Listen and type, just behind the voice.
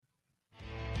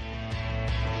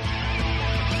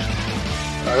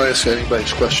I'll ask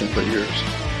anybody's question but yours.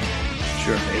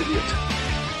 You're an idiot.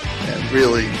 And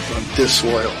really a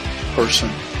disloyal person.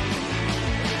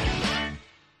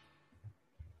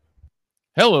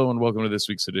 Hello and welcome to this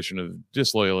week's edition of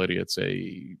Disloyal Idiots,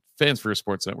 a Fans First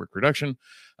Sports Network production.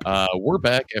 We're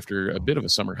back after a bit of a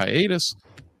summer hiatus.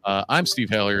 I'm Steve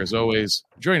Haller, as always.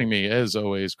 Joining me, as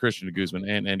always, Christian Guzman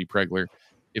and Andy Pregler.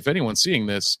 If anyone's seeing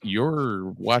this, you're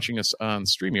watching us on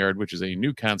StreamYard, which is a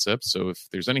new concept. So if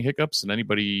there's any hiccups and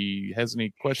anybody has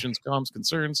any questions, comments,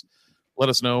 concerns, let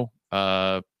us know.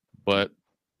 But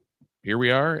here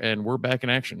we are, and we're back in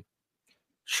action.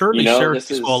 Surely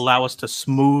Syracuse will allow us to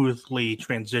smoothly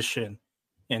transition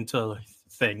into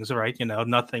things, right? You know,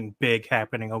 nothing big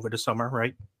happening over the summer,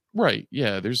 right? Right.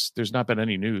 Yeah. There's not been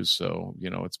any news, so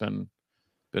it's been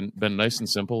nice and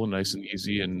simple and nice and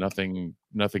easy, and nothing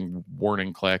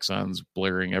warning klaxons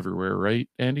blaring everywhere, right,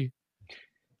 Andy?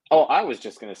 Oh, I was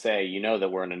just going to say,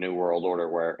 that we're in a new world order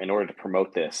where in order to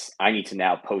promote this, I need to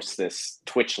now post this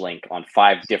Twitch link on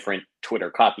 5 different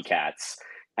Twitter copycats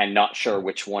and not sure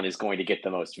which one is going to get the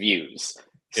most views.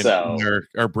 In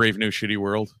our brave new shitty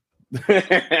world.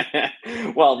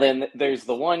 Well, then there's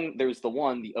the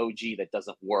OG that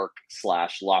doesn't work /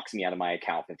 locks me out of my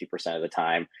account 50% of the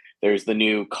time. There's the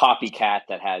new copycat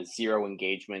that has 0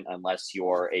 engagement unless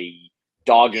you're a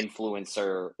dog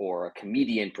influencer or a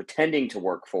comedian pretending to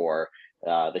work for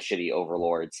the shitty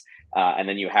overlords. And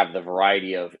then you have the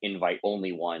variety of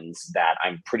invite-only ones that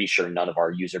I'm pretty sure none of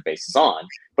our user base is on.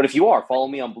 But if you are, follow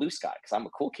me on Blue Sky because I'm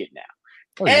a cool kid now.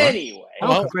 Oh, anyway.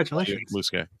 Oh, congratulations. Blue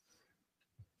Sky.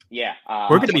 Yeah.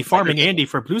 We're going to be farming Andy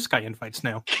for Blue Sky invites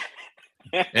now.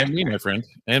 And me, my friend.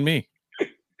 And me.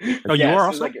 Oh, you are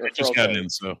also? I just got in,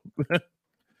 so. Well,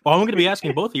 I'm going to be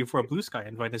asking both of you for a Blue Sky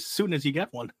invite as soon as you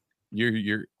get one. You're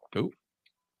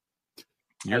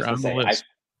on the list.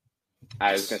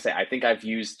 I was going to say, I think I've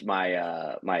used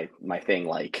my my thing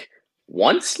like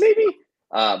once, maybe?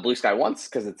 Blue Sky once,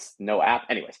 because it's no app.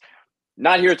 Anyways,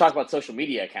 not here to talk about social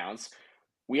media accounts.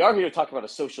 We are here to talk about a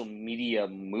social media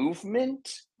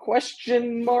movement, ?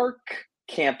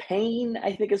 Campaign,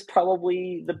 I think is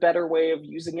probably the better way of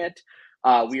using it.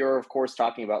 We are, of course,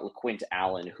 talking about LeQuint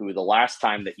Allen, who the last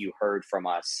time that you heard from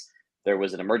us, there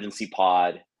was an emergency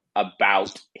pod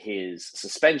about his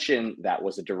suspension. That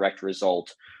was a direct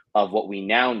result of what we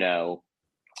now know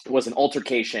was an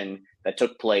altercation that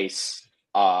took place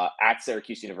at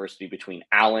Syracuse University between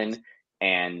Allen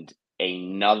and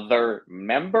another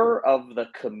member of the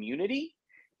community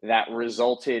that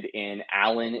resulted in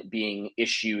Allen being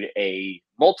issued a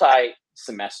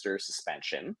multi-semester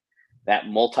suspension. That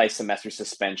multi-semester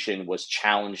suspension was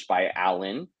challenged by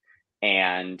Allen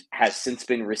and has since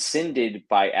been rescinded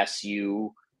by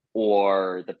SU,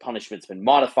 or the punishment's been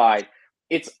modified.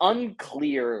 It's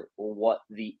unclear what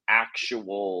the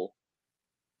actual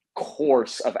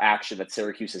course of action that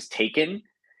Syracuse has taken.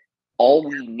 All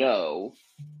we know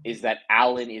is that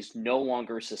Allen is no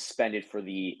longer suspended for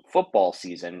the football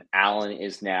season. Allen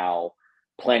is now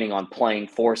planning on playing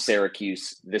for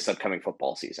Syracuse this upcoming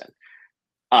football season.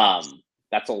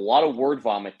 That's a lot of word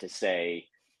vomit to say.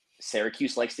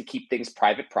 Syracuse likes to keep things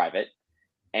private,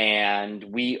 and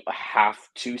we have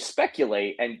to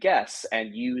speculate and guess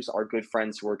and use our good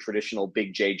friends who are traditional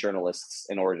Big J journalists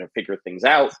in order to figure things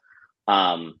out.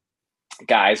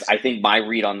 Guys, I think my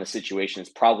read on the situation is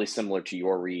probably similar to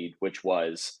your read, which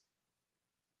was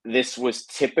this was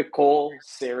typical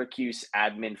Syracuse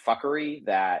admin fuckery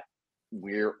that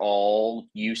we're all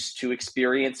used to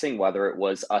experiencing, whether it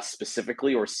was us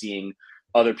specifically or seeing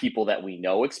other people that we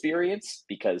know experience,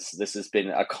 because this has been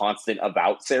a constant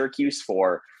about Syracuse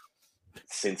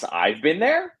since I've been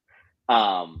there.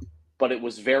 But it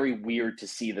was very weird to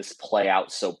see this play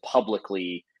out so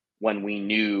publicly when we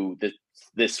knew that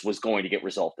this was going to get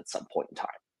resolved at some point in time.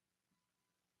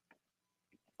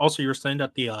 Also, you're saying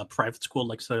that the private school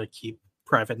likes to keep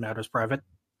private matters private?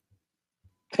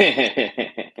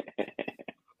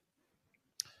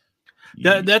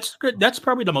 That's good. That's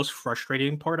probably the most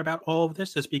frustrating part about all of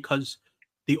this, is because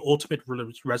the ultimate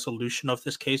resolution of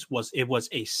this case was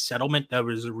a settlement that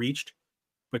was reached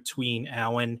between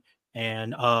Allen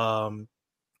and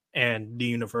the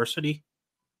university.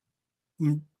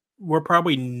 We're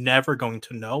probably never going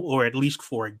to know, or at least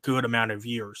for a good amount of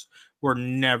years, we're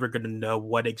never going to know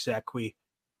what exactly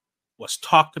was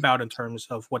talked about in terms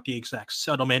of what the exact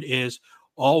settlement is.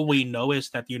 All we know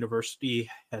is that the university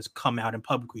has come out and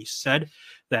publicly said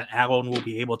that Allen will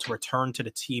be able to return to the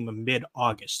team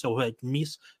mid-August. So it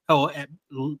miss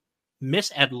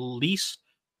at least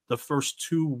the first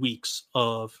 2 weeks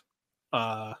of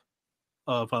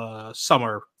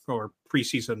summer or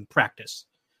preseason practice,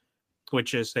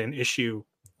 which is an issue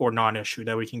or non-issue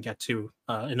that we can get to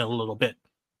in a little bit.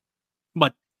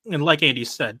 But, and like Andy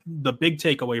said, the big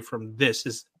takeaway from this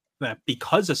is that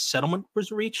because a settlement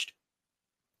was reached,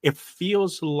 it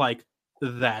feels like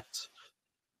that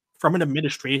from an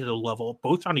administrative level,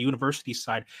 both on the university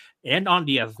side and on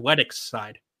the athletics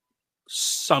side,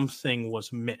 something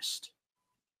was missed.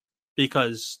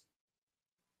 Because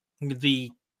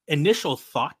the initial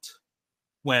thought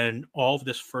when all of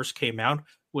this first came out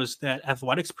was that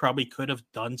athletics probably could have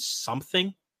done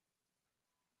something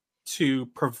to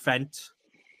prevent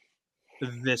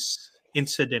this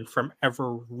incident from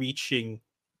ever reaching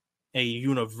a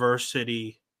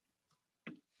university.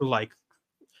 Like,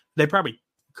 they probably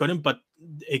couldn't, but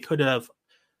it could have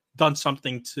done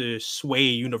something to sway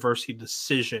a university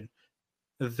decision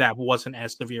that wasn't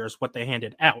as severe as what they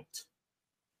handed out.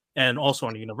 And also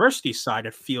on the university side,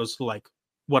 it feels like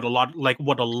what a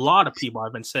lot of people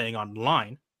have been saying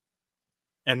online,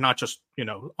 and not just,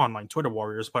 online Twitter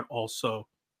warriors, but also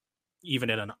even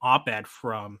in an op-ed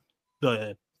from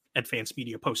the Advanced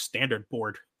Media Post Standard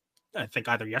Board, I think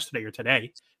either yesterday or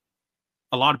today.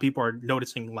 A lot of people are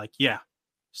noticing, like, yeah,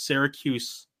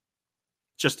 Syracuse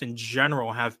just in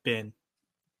general have been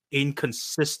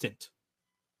inconsistent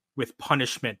with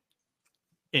punishment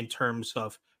in terms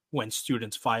of when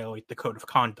students violate the code of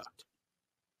conduct.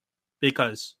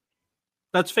 Because,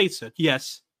 let's face it,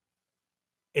 yes,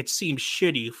 it seems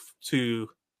shitty to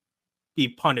be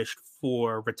punished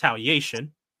for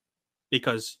retaliation,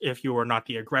 because if you were not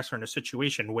the aggressor in a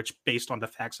situation, which based on the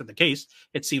facts of the case,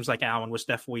 it seems like Allen was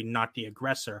definitely not the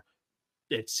aggressor.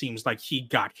 It seems like he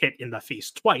got hit in the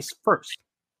face twice first.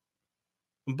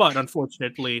 But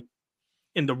unfortunately,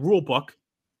 in the rule book,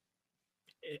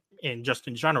 and just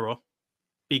in general,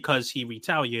 because he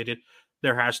retaliated,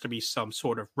 there has to be some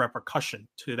sort of repercussion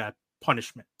to that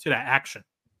punishment, to that action.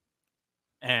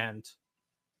 And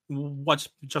what's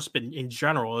just been in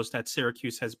general is that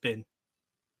Syracuse has been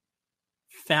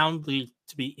foundly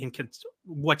to be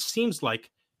what seems like,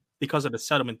 because of the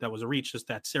settlement that was reached, is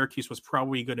that Syracuse was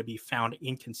probably going to be found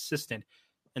inconsistent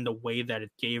in the way that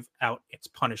it gave out its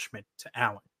punishment to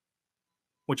Allen,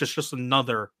 which is just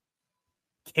another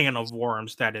can of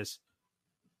worms that is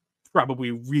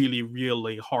probably really,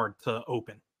 really hard to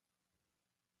open.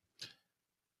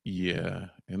 Yeah,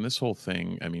 and this whole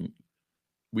thing, I mean,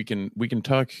 we can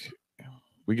talk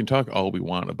all we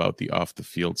want about the off the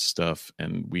field stuff,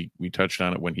 and we touched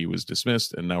on it when he was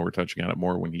dismissed, and now we're touching on it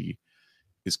more when he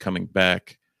is coming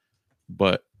back.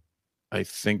 But I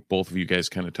think both of you guys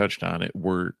kind of touched on it.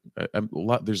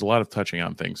 There's a lot of touching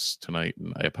on things tonight,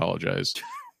 and I apologize.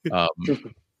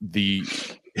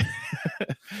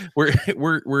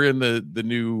 We're in the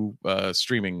new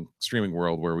streaming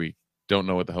world where we don't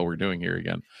know what the hell we're doing here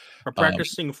again. We're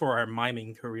practicing for our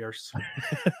miming careers.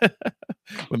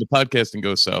 When the podcasting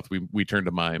goes south, we turn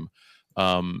to mime.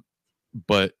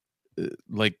 But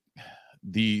like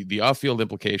the off-field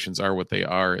implications are what they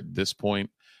are at this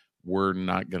point. We're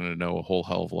not going to know a whole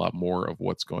hell of a lot more of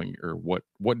what's going, or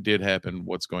what did happen,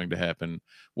 what's going to happen.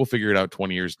 We'll figure it out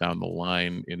 20 years down the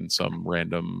line in some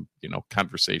random,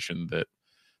 conversation that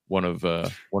one of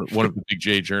the Big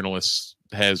J journalists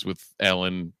has with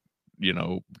Allen,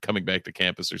 coming back to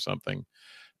campus or something.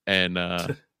 And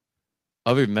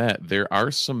other than that, there are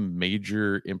some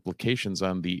major implications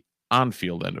on the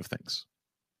on-field end of things.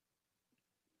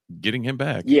 Getting him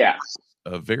back, yeah,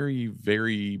 a very,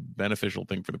 very beneficial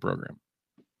thing for the program.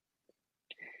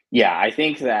 Yeah, I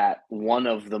think that one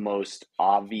of the most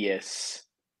obvious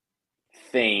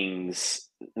things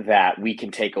that we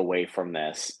can take away from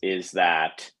this is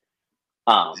that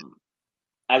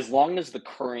as long as the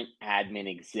current admin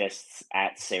exists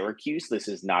at Syracuse, this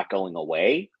is not going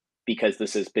away, because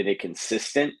this has been a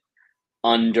consistent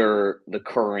under the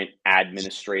current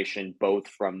administration, both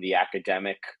from the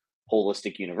academic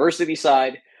holistic university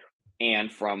side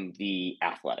and from the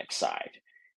athletic side.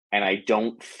 And I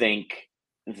don't think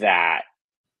that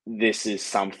this is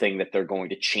something that they're going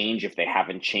to change if they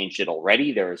haven't changed it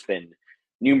already. There has been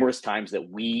numerous times that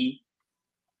we,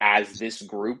 as this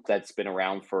group that's been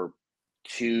around for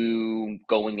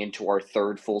going into our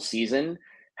third full season,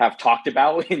 have talked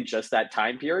about in just that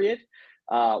time period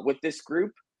with this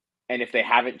group. And if they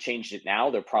haven't changed it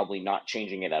now, they're probably not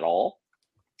changing it at all.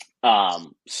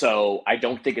 So I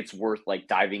don't think it's worth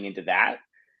diving into that,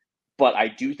 but I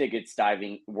do think it's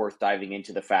worth diving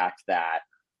into the fact that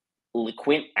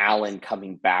LeQuint Allen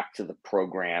coming back to the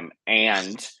program,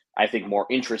 and I think more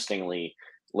interestingly,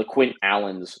 LeQuint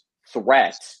Allen's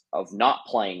threat of not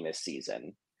playing this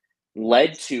season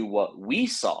led to what we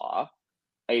saw,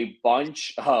 a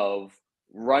bunch of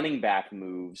running back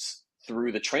moves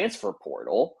through the transfer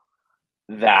portal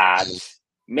that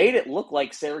made it look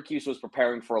like Syracuse was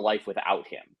preparing for a life without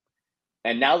him.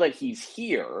 And now that he's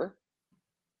here,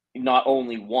 not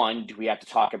only one, do we have to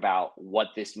talk about what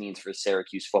this means for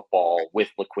Syracuse football with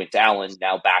LeQuint Allen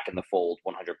now back in the fold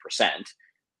 100%,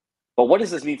 but what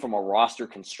does this mean from a roster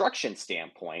construction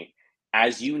standpoint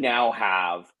as you now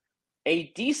have a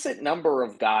decent number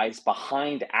of guys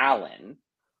behind Allen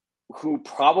who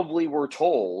probably were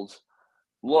told,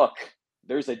 look,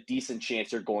 there's a decent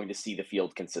chance you're going to see the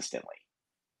field consistently.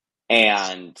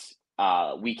 And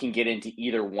we can get into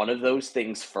either one of those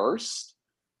things first,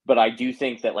 but I do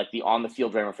think that like the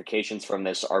on-the-field ramifications from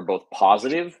this are both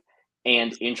positive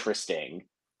and interesting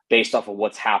based off of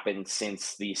what's happened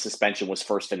since the suspension was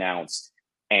first announced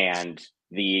and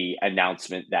the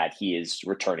announcement that he is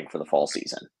returning for the fall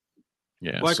season.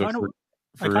 Yeah, well, so I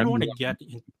kind of want to get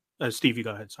Steve, you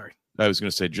go ahead. Sorry. I was going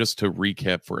to say, just to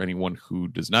recap for anyone who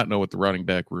does not know what the running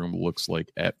back room looks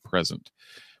like at present,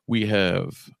 we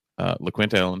have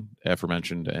LeQuint Allen,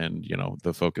 aforementioned, and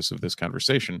the focus of this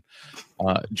conversation,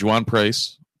 Juwan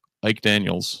Price, Ike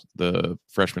Daniels, the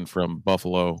freshman from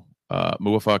Buffalo,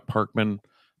 Muafak Parkman,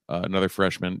 another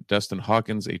freshman, Destin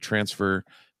Hawkins, a transfer,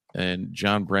 and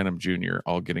John Branham Jr.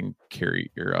 all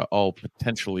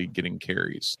potentially getting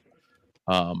carries.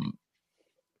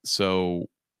 So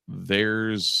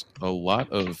there's a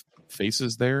lot of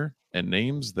faces there and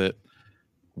names that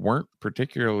weren't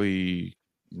particularly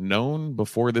known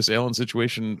before this Allen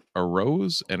situation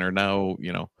arose and are now,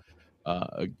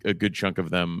 a good chunk of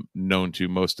them known to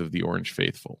most of the Orange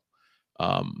faithful.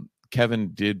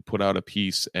 Kevin did put out a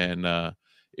piece, and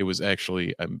it was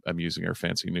actually, I'm using our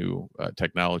fancy new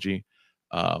technology.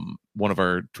 One of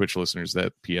our Twitch listeners,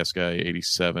 that PS Guy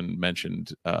 87,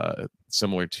 mentioned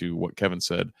similar to what Kevin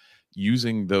said,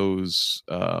 using those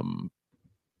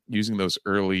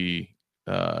early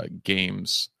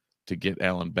games to get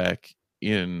Allen back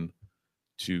in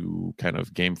to kind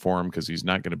of game form, because he's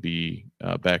not going to be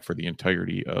back for the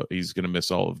entirety. He's going to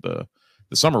miss all of the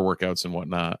summer workouts and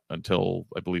whatnot until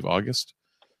I believe August.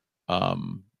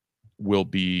 Will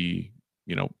be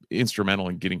instrumental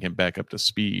in getting him back up to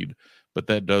speed, but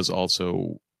that does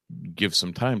also give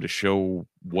some time to show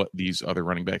what these other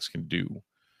running backs can do.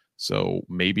 So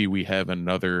maybe we have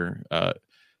another,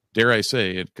 dare I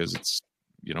say it, because it's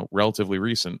relatively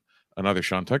recent, another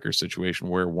Sean Tucker situation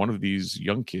where one of these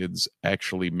young kids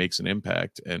actually makes an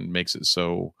impact and makes it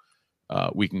so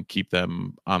we can keep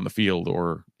them on the field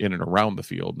or in and around the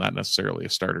field, not necessarily a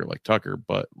starter like Tucker,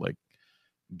 but like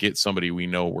get somebody we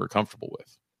know we're comfortable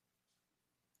with.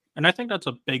 And I think that's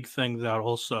a big thing that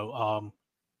also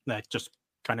that just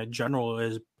kind of general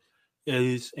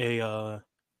is a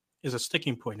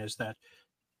sticking point, is that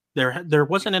there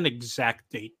wasn't an exact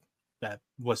date that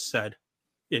was said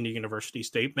in the university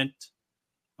statement.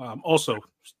 Also,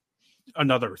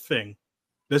 another thing,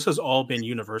 this has all been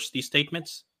university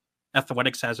statements.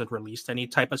 Athletics hasn't released any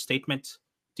type of statement.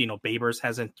 Dino Babers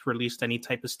hasn't released any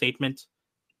type of statement.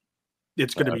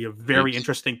 It's going to be a very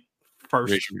interesting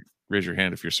first. Raise your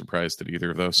hand if you're surprised at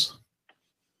either of those.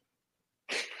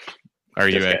 Are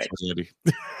you actually, Andy?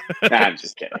 I'm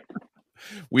just kidding.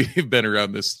 We've been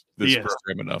around this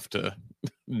program enough to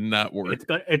not worry.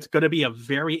 It's going to be a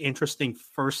very interesting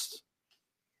first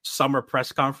summer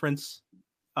press conference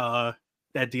that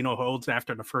Dino holds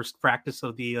after the first practice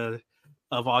of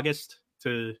August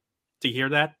to hear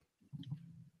that.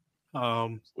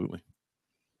 Absolutely.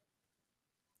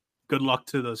 Good luck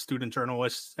to the student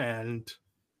journalists and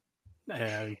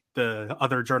the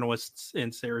other journalists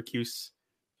in Syracuse,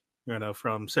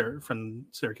 from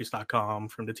Syracuse.com,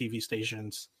 from the TV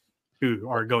stations, who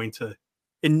are going to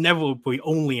inevitably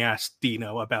only ask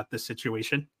Dino about this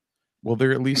situation. Well,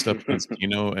 they're at least up against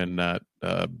Dino and not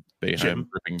Boeheim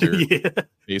ripping their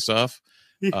face off.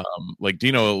 Like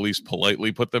Dino at least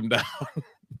politely put them down.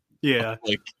 Yeah.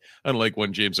 Unlike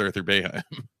one James Arthur Boeheim.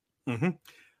 Mm-hmm.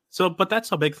 So, but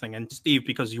that's a big thing. And Steve,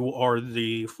 because you are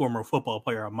the former football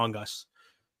player among us,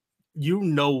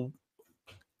 because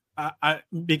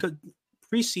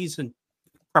preseason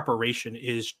preparation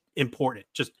is important,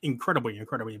 just incredibly,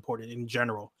 incredibly important in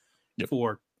general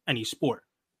for any sport.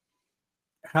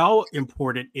 How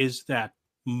important is that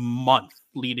month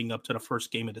leading up to the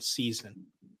first game of the season?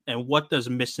 And what does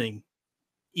missing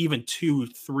even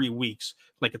 2-3 weeks,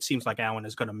 like it seems like Allen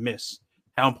is going to miss,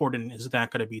 how important is that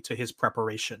going to be to his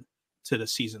preparation to the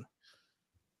season?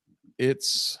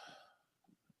 It's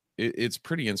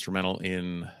pretty instrumental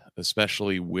in,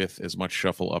 especially with as much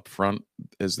shuffle up front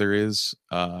as there is,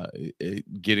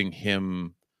 getting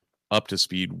him up to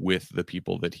speed with the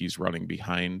people that he's running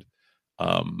behind.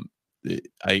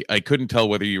 I couldn't tell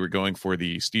whether you were going for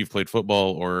the Steve played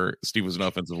football or Steve was an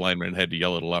offensive lineman and had to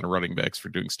yell at a lot of running backs for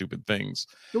doing stupid things.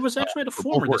 It was actually the but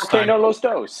former both this Okay, time. no los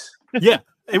dos. Yeah,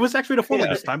 it was actually the former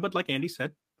Yeah. this time, but like Andy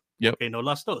said, Yep. okay, no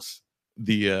las dos.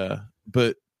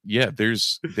 But yeah, there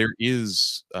is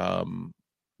the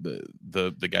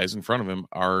guys in front of him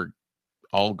are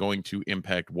all going to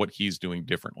impact what he's doing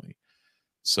differently.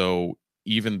 So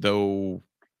even though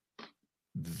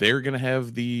they're going to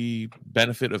have the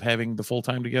benefit of having the full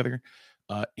time together,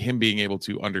 him being able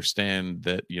to understand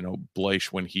that,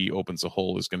 Bleich, when he opens a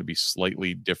hole, is going to be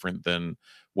slightly different than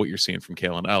what you're seeing from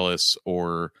Kalen Ellis,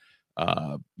 or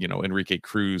Enrique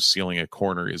Cruz sealing a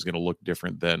corner is going to look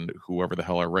different than whoever the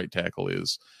hell our right tackle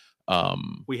is.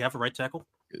 We have a right tackle.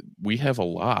 We have a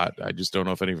lot. I just don't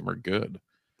know if any of them are good.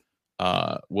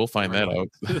 We'll find that out.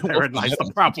 Therein lies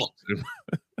the problem.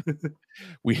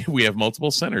 We have multiple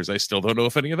centers. I still don't know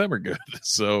if any of them are good.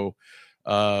 So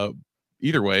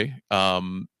either way,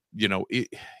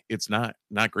 it's not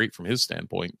great from his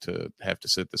standpoint to have to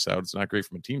sit this out. It's not great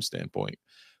from a team standpoint,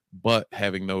 but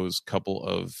having those couple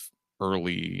of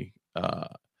early,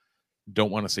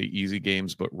 don't want to say easy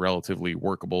games, but relatively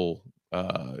workable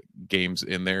games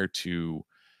in there to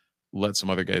let some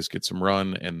other guys get some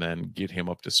run and then get him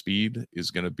up to speed is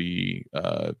going to be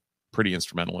pretty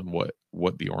instrumental in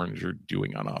what the Orange are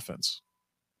doing on offense.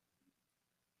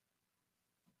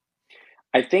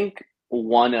 I think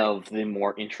one of the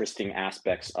more interesting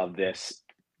aspects of this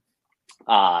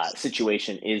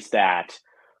situation is that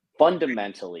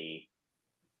fundamentally,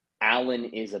 Allen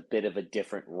is a bit of a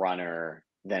different runner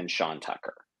than Sean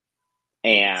Tucker.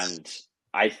 And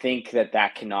I think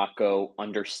that cannot go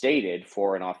understated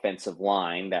for an offensive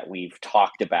line that we've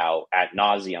talked about ad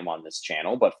nauseum on this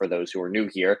channel. But for those who are new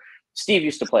here, Steve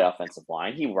used to play offensive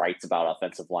line. He writes about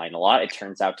offensive line a lot. It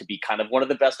turns out to be kind of one of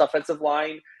the best offensive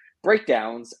line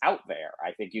breakdowns out there.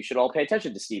 I think you should all pay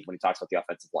attention to Steve when he talks about the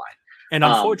offensive line. And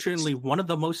unfortunately, one of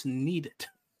the most needed.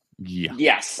 Yeah.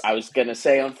 Yes, I was going to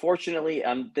say, unfortunately,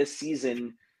 this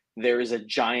season, there is a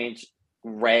giant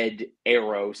red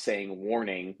arrow saying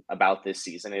warning about this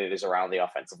season. It is around the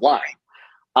offensive line.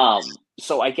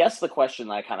 So I guess the question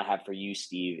that I kind of have for you,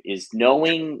 Steve, is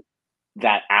knowing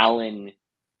that Allen,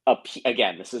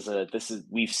 again,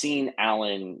 we've seen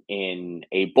Allen in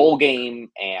a bowl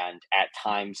game and at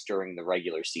times during the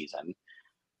regular season.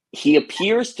 He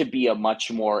appears to be a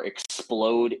much more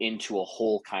explode into a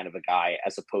hole kind of a guy,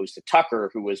 as opposed to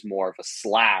Tucker, who was more of a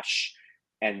slash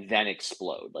and then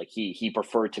explode. Like he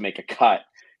preferred to make a cut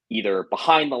either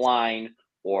behind the line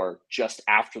or just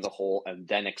after the hole and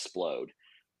then explode.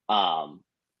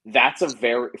 That's a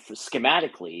very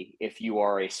schematically, if you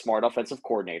are a smart offensive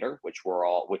coordinator, which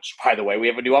by the way, we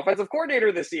have a new offensive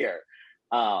coordinator this year.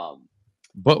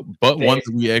 But one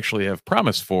that we actually have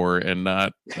promise for and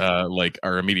not like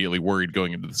are immediately worried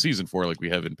going into the season for, like we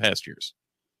have in past years.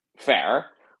 Fair.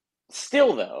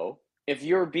 Still though, if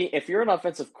you're an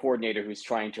offensive coordinator who's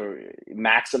trying to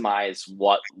maximize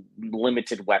what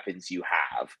limited weapons you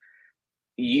have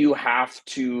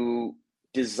to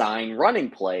design running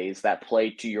plays that play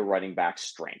to your running back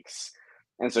strengths.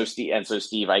 And so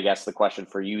Steve, I guess the question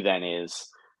for you then is,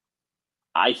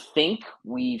 I think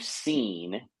we've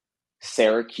seen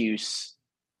Syracuse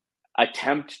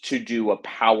attempt to do a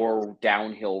power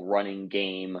downhill running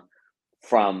game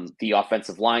from the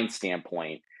offensive line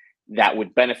standpoint that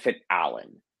would benefit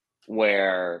Allen,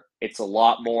 where it's a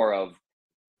lot more of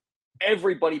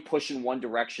everybody push in one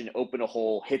direction, open a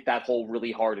hole, hit that hole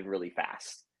really hard and really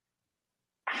fast.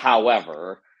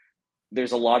 However,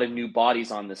 there's a lot of new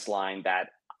bodies on this line that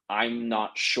I'm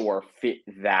not sure fit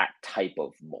that type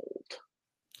of mold.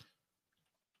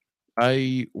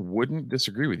 I wouldn't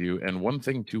disagree with you. And one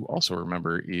thing to also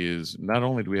remember is not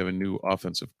only do we have a new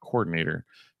offensive coordinator,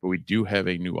 but we do have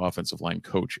a new offensive line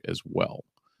coach as well.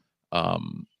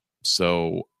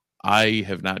 So I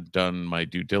have not done my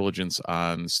due diligence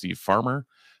on Steve Farmer,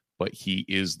 but he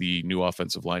is the new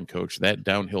offensive line coach. That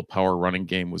downhill power running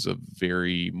game was a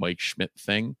very Mike Schmidt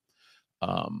thing.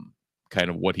 Kind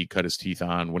of what he cut his teeth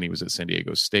on when he was at San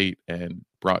Diego State and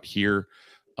brought here.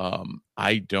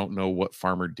 I don't know what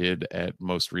Farmer did at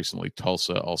most recently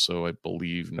Tulsa, also I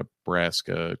believe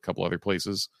Nebraska, a couple other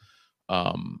places.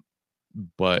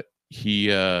 But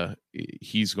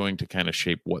he's going to kind of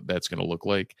shape what that's going to look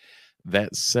like.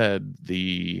 That said,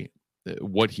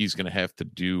 what he's going to have to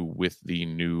do with the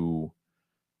new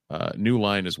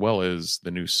line as well as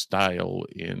the new style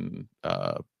in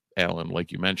Allen,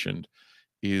 like you mentioned,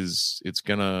 is it's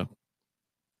gonna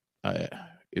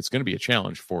be a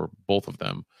challenge for both of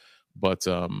them. But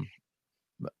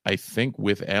I think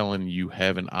with Allen, you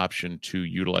have an option to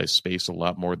utilize space a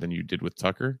lot more than you did with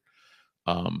Tucker.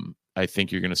 I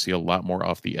think you're going to see a lot more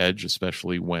off the edge,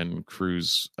 especially when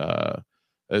Cruz,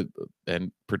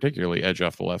 and particularly edge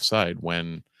off the left side,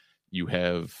 when you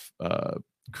have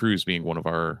Cruz being one of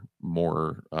our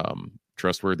more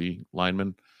trustworthy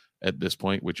linemen at this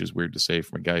point, which is weird to say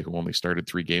from a guy who only started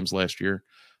 3 games last year.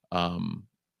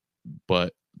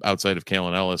 But outside of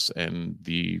Kalen Ellis and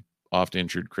the oft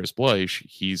injured Chris Bleich,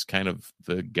 he's kind of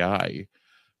the guy.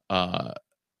 I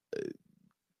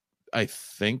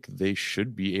think they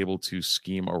should be able to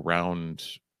scheme around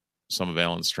some of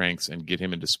Allen's strengths and get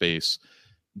him into space,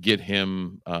 get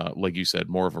him, like you said,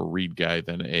 more of a read guy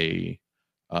than a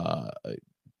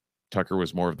Tucker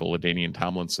was more of the LaDainian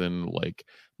Tomlinson, like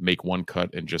make one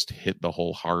cut and just hit the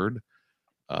hole hard.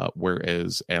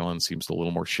 Whereas Allen seems a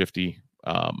little more shifty.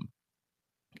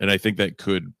 And I think that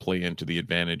could play into the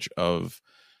advantage of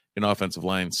an offensive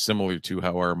line, similar to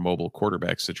how our mobile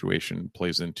quarterback situation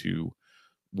plays into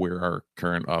where our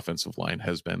current offensive line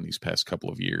has been these past couple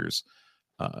of years.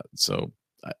 So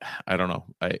I don't know.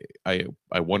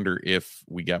 I wonder if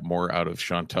we got more out of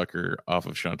Sean Tucker off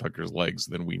of Sean Tucker's legs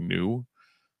than we knew,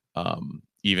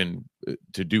 even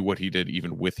to do what he did,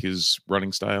 even with his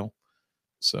running style.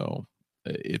 So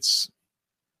it's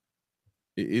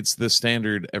the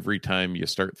standard. Every time you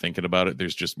start thinking about it,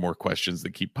 there's just more questions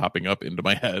that keep popping up into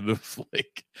my head of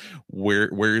like,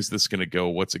 where is this going to go?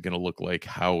 What's it going to look like?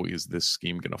 How is this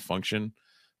scheme going to function?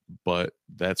 But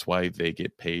that's why they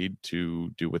get paid to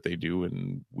do what they do.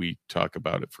 And we talk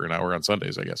about it for an hour on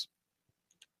Sundays, I guess.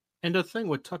 And the thing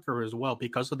with Tucker as well,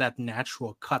 because of that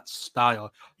natural cut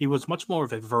style, he was much more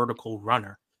of a vertical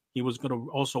runner. He was going to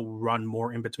also run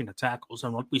more in between the tackles.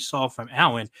 And what we saw from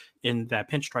Allen in that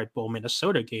Pinstripe Bowl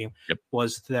Minnesota game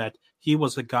was that he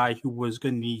was a guy who was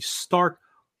going to start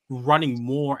running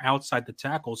more outside the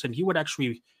tackles. And he would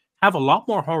actually have a lot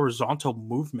more horizontal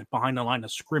movement behind the line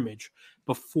of scrimmage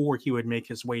before he would make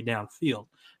his way downfield.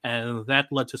 And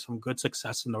that led to some good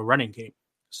success in the running game.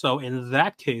 So in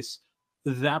that case,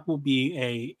 that will be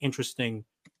a interesting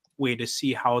way to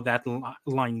see how that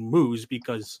line moves,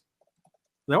 because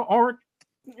there aren't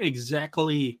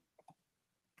exactly,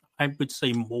 I would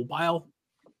say, mobile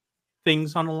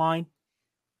things on the line,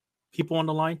 people on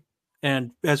the line.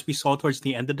 And as we saw towards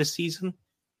the end of the season,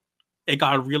 it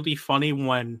got really funny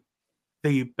when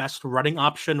the best running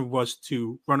option was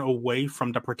to run away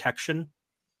from the protection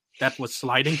that was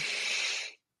sliding.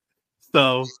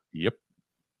 So, yep.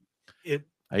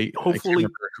 I hopefully, I can't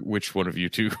remember which one of you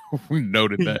two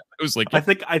noted that. I was like, I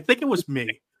think it was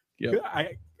me. Yeah.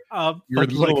 You're in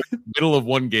the middle of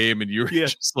one game, and you were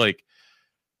just like,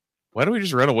 why don't we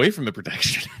just run away from the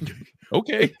protection?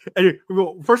 Okay.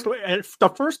 Well,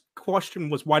 the first question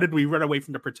was, why did we run away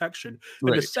from the protection?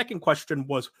 And the second question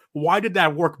was, why did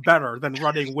that work better than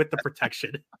running with the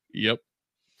protection? Yep.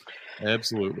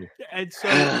 Absolutely.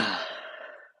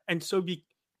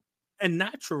 And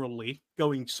naturally,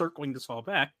 circling this all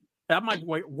back, that might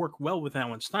work well with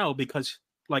Allen's style, because,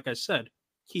 like I said,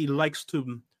 he likes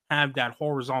to have that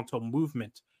horizontal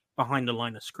movement behind the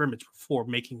line of scrimmage before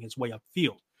making his way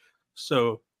upfield.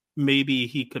 So maybe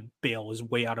he could bail his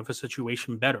way out of a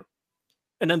situation better.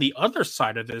 And then the other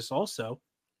side of this also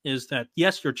is that,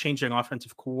 yes, you're changing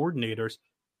offensive coordinators,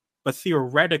 but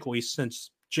theoretically,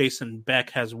 since Jason Beck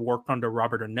has worked under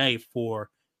Robert Anae for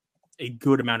a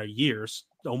good amount of years,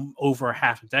 over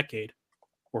half a decade,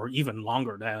 or even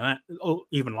longer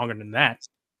than that,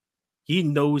 he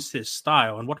knows his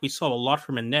style. And what we saw a lot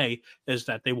from Anae is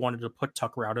that they wanted to put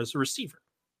Tucker out as a receiver.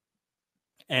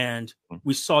 And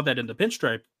we saw that in the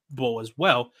Pinstripe Bowl as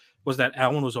well, was that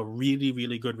Allen was a really,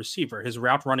 really good receiver. His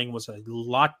route running was a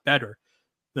lot better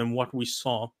than what we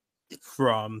saw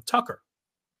from Tucker.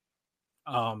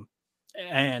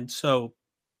 And so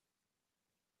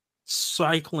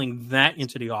cycling that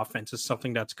into the offense is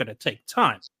something that's going to take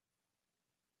time.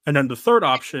 And then the third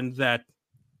option, that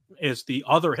is the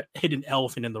other hidden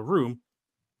elephant in the room,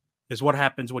 is what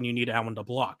happens when you need Allen to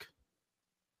block.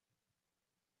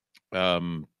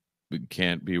 It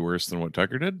can't be worse than what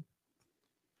Tucker did.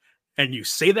 And you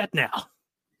say that now.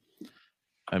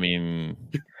 I mean,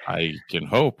 I can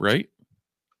hope, right?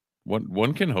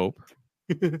 One can hope.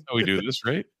 That's how we do this,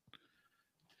 right?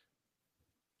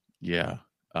 Yeah.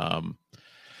 I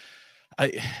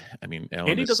mean,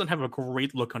 Andy doesn't have a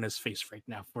great look on his face right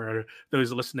now for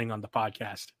those listening on the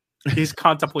podcast. He's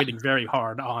contemplating very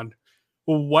hard on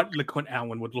what LeQuint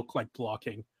Allen would look like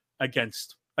blocking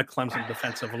against a Clemson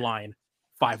defensive line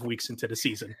 5 weeks into the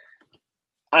season.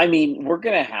 I mean, we're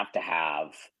going to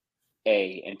have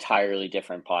a entirely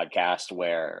different podcast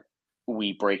where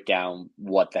we break down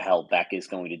what the hell Beck is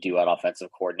going to do at offensive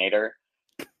coordinator,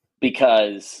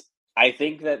 because I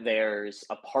think that there's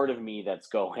a part of me that's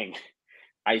going.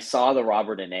 I saw the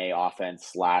Robert Anae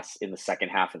offense last in the second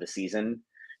half of the season,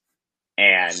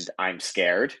 and I'm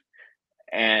scared.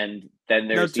 And then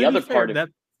Now, there's to the be other fair, part of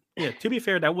to be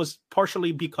fair, that was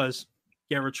partially because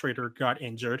Garrett Trader got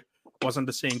injured, wasn't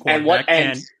the same and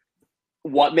quarterback,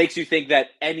 what makes you think that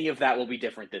any of that will be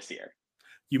different this year?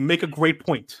 you make a great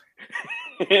point.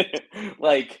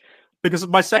 Like, because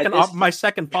my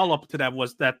second follow up to that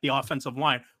was that the offensive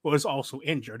line was also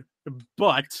injured,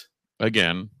 but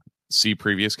again, see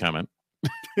previous comment.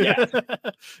 Yeah.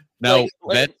 Now,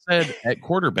 that said, at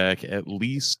quarterback, at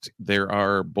least there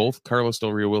are both Carlos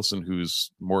Del Rio Wilson,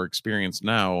 who's more experienced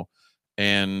now,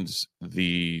 and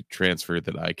the transfer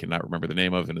that I cannot remember the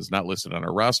name of and is not listed on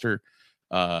our roster.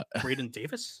 Braden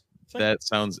Davis? That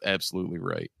sounds absolutely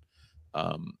right.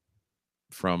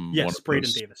 From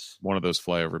Braden Davis, one of those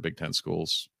flyover Big Ten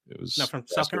schools. It was from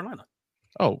South Carolina.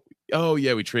 Oh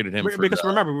yeah, we traded him because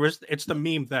remember, it's the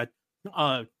meme that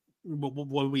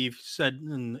what we've said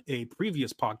in a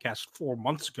previous podcast 4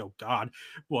 months ago. God,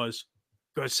 was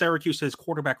Syracuse's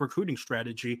quarterback recruiting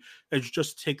strategy is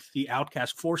just take the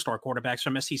outcast 4-star quarterbacks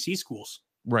from SEC schools.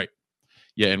 Right.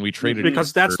 Yeah, and we traded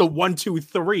because that's the 1, 2,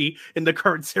 3 in the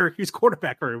current Syracuse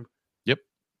quarterback room. Yep,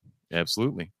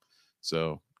 absolutely.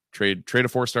 So trade a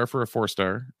 4-star for a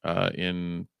 4-star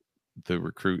in the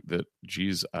recruit that.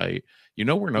 Geez, we're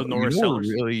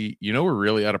really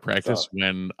out of practice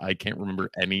when I can't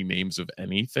remember any names of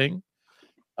anything.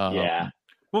 Yeah.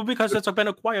 Well, because it's been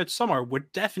a quiet summer with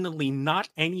definitely not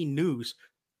any news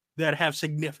that have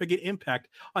significant impact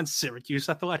on Syracuse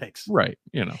athletics. Right.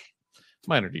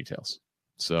 Minor details.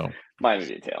 So minor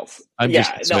details. I'm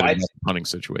just excited about the punting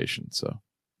situation. So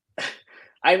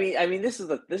I mean, this is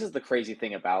the crazy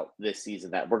thing about this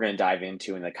season that we're going to dive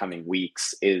into in the coming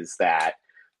weeks is that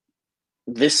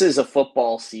this is a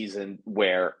football season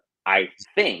where I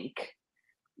think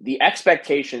the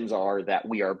expectations are that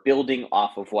we are building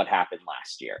off of what happened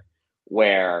last year,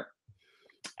 where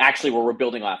we're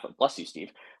building off of, bless you,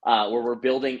 Steve, where we're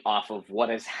building off of what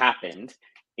has happened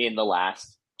in the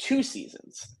last 2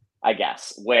 seasons. I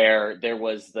guess, where there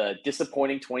was the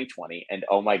disappointing 2020, and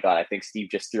oh my God, I think Steve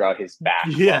just threw out his bat.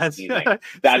 Yes.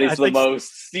 That is the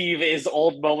most Steve is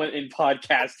old moment in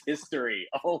podcast history.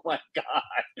 Oh my God,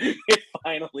 it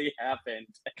finally happened.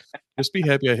 Just be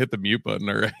happy I hit the mute button,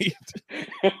 all right?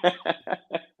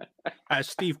 As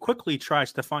Steve quickly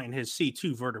tries to find his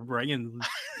C2 vertebrae and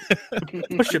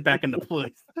push it back into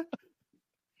place.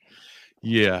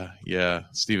 Yeah.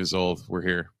 Steve is old. We're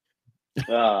here.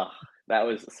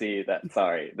 This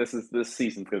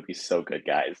season's going to be so good,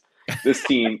 guys. This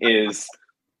team has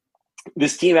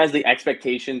the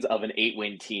expectations of an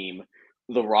 8-win team,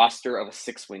 the roster of a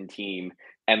 6-win team,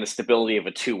 and the stability of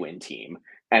a 2-win team.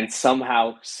 And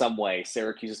somehow, some way,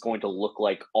 Syracuse is going to look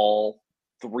like all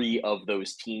 3 of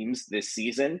those teams this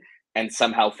season and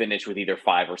somehow finish with either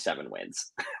 5 or 7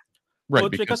 wins. Right. Well,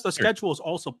 it's because the schedule is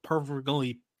also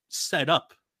perfectly set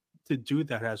up to do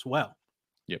that as well.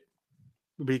 Yep.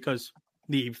 Because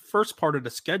the first part of the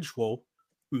schedule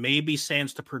maybe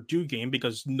sans the Purdue game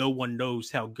because no one knows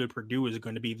how good Purdue is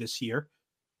going to be this year.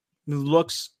 It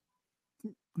looks,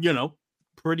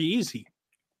 pretty easy.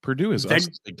 Purdue is us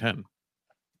Big Ten.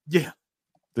 Yeah.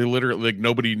 They literally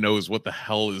nobody knows what the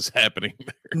hell is happening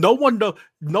there. No one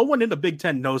in the Big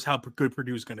Ten knows how good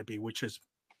Purdue is going to be, which is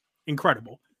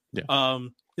incredible. Yeah.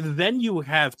 Then you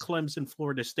have Clemson,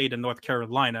 Florida State, and North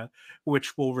Carolina,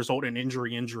 which will result in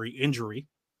injury.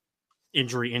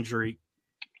 Mm-hmm.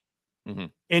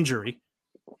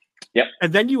 Yep.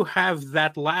 And then you have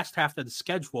that last half of the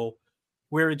schedule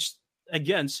where it's,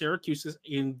 again, Syracuse is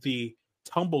in the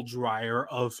tumble dryer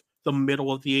of the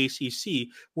middle of the ACC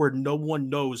where no one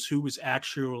knows who is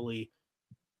actually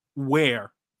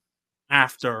where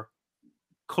after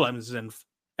Clemson,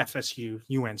 FSU,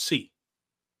 UNC.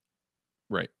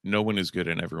 Right. No one is good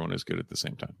and everyone is good at the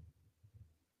same time.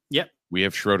 Yep. We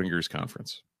have Schrodinger's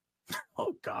conference.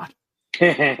 Oh, God.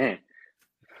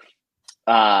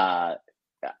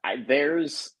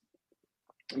 There's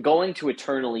going to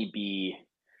eternally be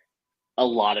a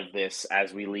lot of this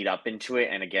as we lead up into it.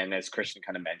 And again, as Christian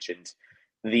kind of mentioned,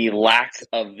 the lack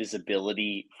of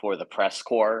visibility for the press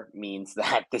corps means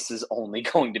that this is only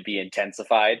going to be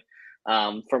intensified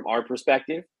from our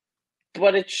perspective.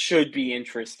 But it should be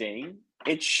interesting.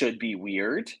 It should be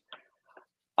weird.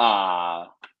 I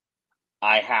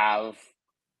have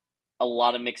a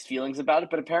lot of mixed feelings about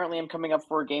it, but apparently I'm coming up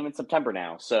for a game in September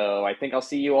now. So I think I'll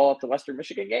see you all at the Western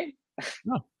Michigan game.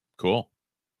 Oh, cool.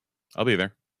 I'll be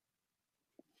there.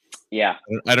 Yeah.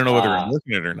 I don't know whether I'm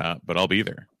working it or not, but I'll be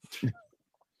there.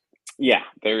 Yeah,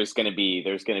 there's going to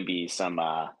be some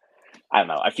I don't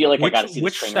know. I feel like I got to see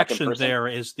which this train wreck in section person. there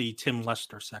is the Tim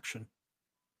Lester section,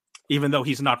 even though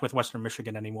he's not with Western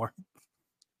Michigan anymore.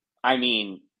 I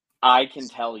mean, I can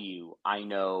tell you, I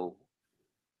know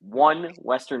one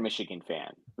Western Michigan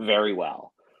fan very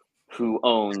well who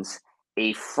owns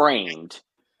a framed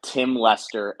Tim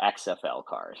Lester XFL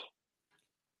card.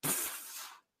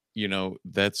 You know,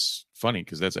 that's funny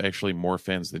because that's actually more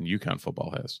fans than UConn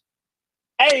football has.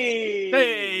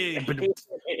 Hey!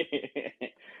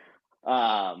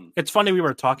 It's funny we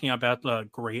were talking about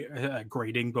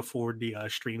grading before the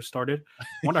stream started.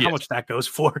 Wonder how much that goes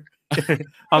for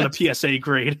on the PSA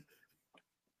grade.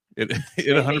 It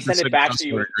 100% costs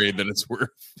more grade than it's worth.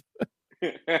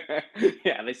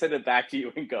 Yeah, they send it back to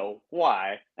you and go,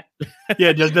 why?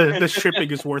 Yeah, the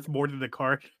shipping is worth more than the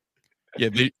card. Yeah,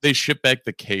 they ship back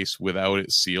the case without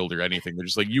it sealed or anything. They're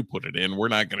just like, you put it in. We're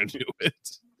not going to do it.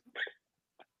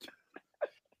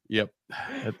 Yep,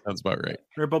 that sounds about right.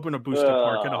 They're bumping a booster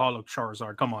park and a hollow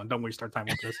Charizard. Come on, don't waste our time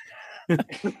with this.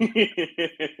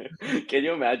 Can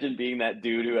you imagine being that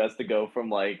dude who has to go from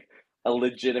like a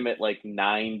legitimate like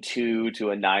 9.2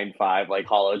 to a 9.5 like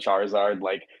hollow Charizard,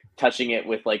 like touching it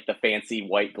with like the fancy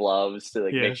white gloves to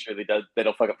like make sure they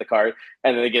don't fuck up the card,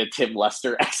 and then they get a Tim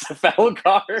Lester XFL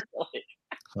card.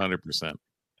 100%.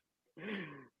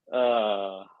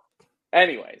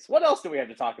 Anyways, what else do we have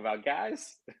to talk about,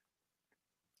 guys?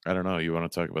 I don't know. You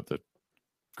want to talk about the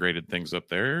graded things up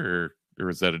there, or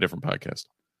is that a different podcast?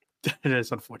 It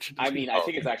is, unfortunately. I mean, I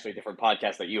think it's actually a different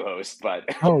podcast that you host, but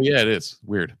oh yeah, it is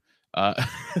weird.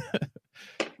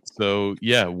 So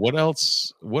yeah, what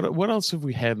else? What else have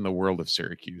we had in the world of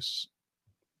Syracuse?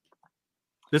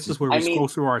 This is where we scroll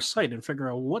through our site and figure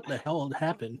out what the hell had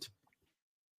happened.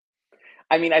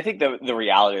 I mean, I think the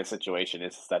reality of the situation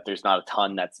is that there's not a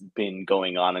ton that's been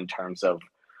going on in terms of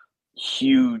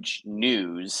huge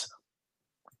news.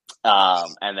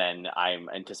 And then I'm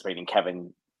anticipating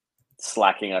Kevin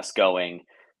slacking us going,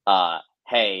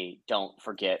 hey, don't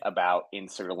forget about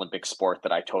insert Olympic sport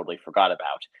that I totally forgot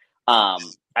about.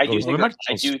 I do think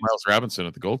Miles Robinson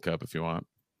at the Gold Cup if you want.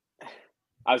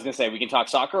 I was going to say we can talk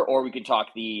soccer or we can talk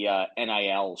the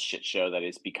NIL shit show that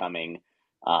is becoming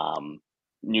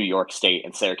New York State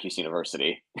and Syracuse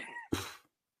University.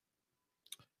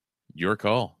 Your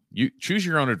call. You choose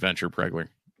your own adventure, Pregler.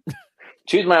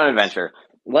 Choose my own adventure.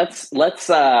 Let's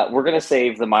we're going to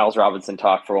save the Miles Robinson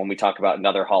talk for when we talk about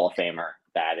another Hall of Famer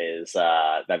that is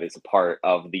a part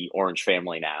of the Orange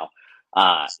family now.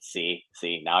 See,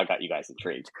 now I got you guys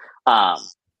intrigued.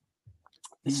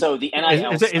 So the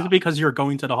NIL is it because you're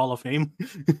going to the Hall of Fame?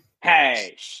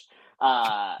 Hey,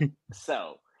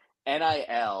 so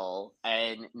NIL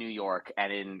in New York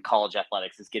and in college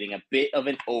athletics is getting a bit of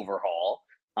an overhaul.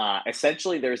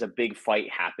 Essentially, there's a big fight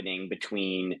happening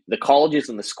between the colleges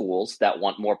and the schools that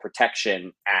want more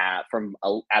protection at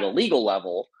a legal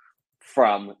level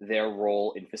from their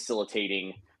role in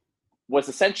facilitating what's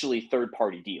essentially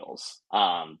third-party deals.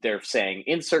 They're saying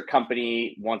insert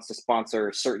company wants to sponsor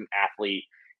a certain athlete,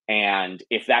 and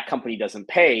if that company doesn't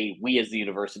pay, we as the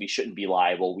university shouldn't be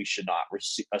liable. We should not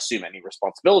assume any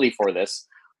responsibility for this.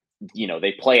 You know,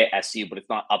 they play at SU, but it's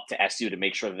not up to SU to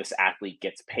make sure that this athlete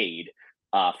gets paid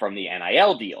from the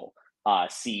NIL deal.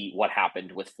 See what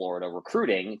happened with Florida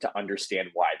recruiting to understand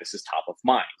why this is top of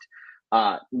mind.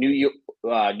 New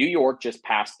York just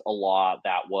passed a law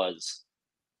that was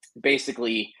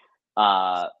basically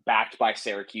backed by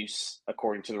Syracuse,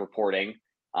 according to the reporting.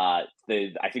 I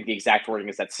think the exact wording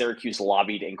is that Syracuse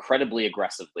lobbied incredibly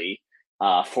aggressively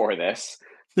for this,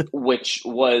 which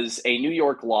was a New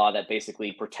York law that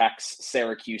basically protects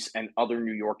Syracuse and other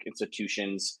New York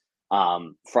institutions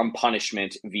from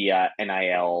punishment via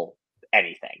NIL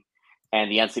anything.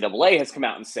 And the NCAA has come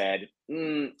out and said,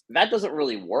 that doesn't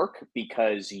really work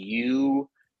because you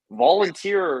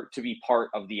volunteer to be part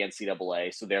of the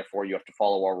NCAA, so therefore you have to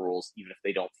follow our rules, even if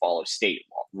they don't follow state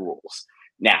rules.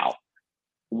 Now,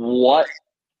 what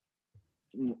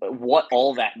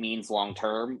all that means long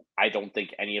term, I don't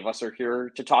think any of us are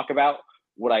here to talk about.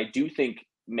 What I do think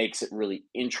makes it really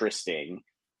interesting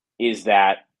is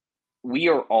that we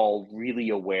are all really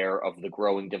aware of the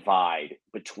growing divide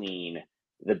between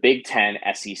the Big Ten,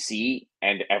 SEC,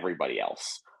 and everybody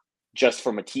else. Just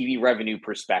from a TV revenue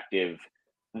perspective,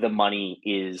 the money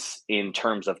is in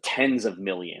terms of tens of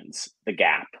millions, the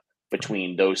gap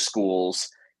between those schools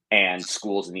and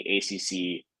schools in the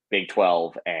ACC, Big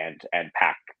 12, and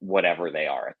Pac, whatever they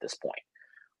are at this point.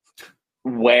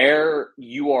 Where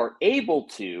you are able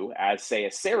to, as say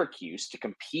a Syracuse, to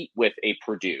compete with a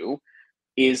Purdue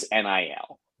is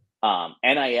NIL.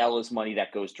 NIL is money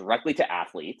that goes directly to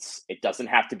athletes. It doesn't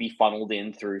have to be funneled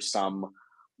in through some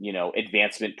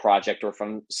advancement project or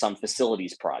from some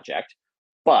facilities project,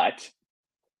 but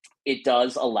it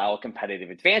does allow a competitive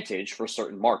advantage for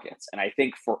certain markets. And I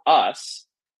think for us,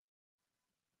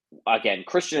 again,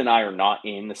 Christian and I are not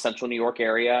in the central New York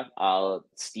area.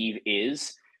 Steve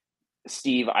is.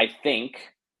 Steve, I think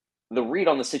the read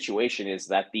on the situation is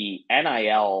that the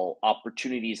NIL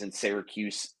opportunities in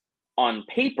Syracuse on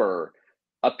paper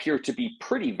appear to be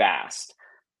pretty vast.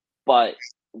 But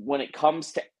when it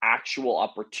comes to actual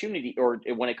opportunity, or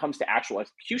when it comes to actual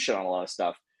execution on a lot of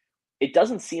stuff, it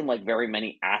doesn't seem like very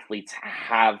many athletes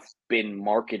have been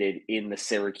marketed in the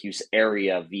Syracuse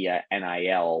area via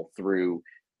NIL through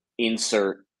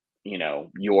insert,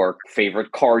 your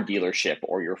favorite car dealership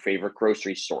or your favorite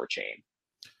grocery store chain.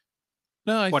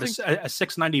 No, I think a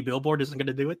 690 billboard isn't going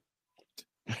to do it.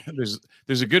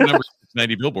 there's a good number of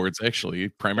 690 billboards actually.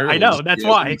 Primarily, I know that's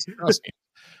why.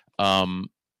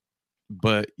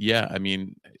 But yeah, I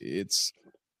mean,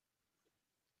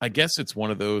 I guess it's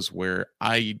one of those where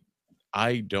I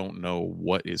don't know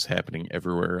what is happening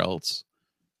everywhere else,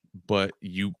 but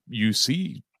you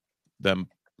see them,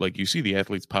 like you see the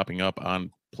athletes popping up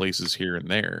on places here and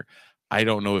there. I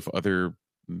don't know if other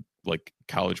like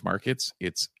college markets,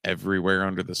 it's everywhere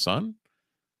under the sun,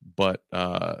 but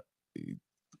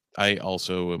I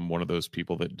also am one of those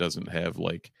people that doesn't have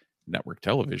like network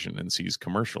television and sees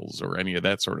commercials or any of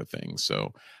that sort of thing.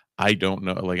 So I don't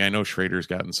know. Like I know Schrader's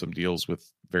gotten some deals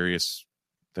with various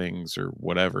things or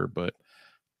whatever, but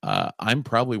I'm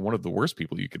probably one of the worst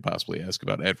people you could possibly ask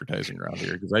about advertising around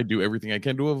here because I do everything I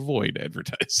can to avoid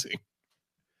advertising.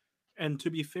 And to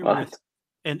be fair,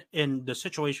 in the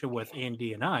situation with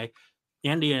Andy and I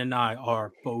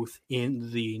are both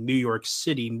in the New York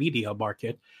City media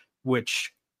market,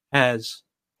 which has,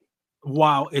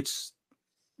 while it's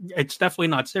definitely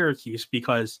not Syracuse,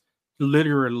 because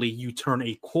literally you turn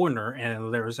a corner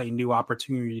and there's a new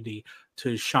opportunity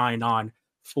to shine on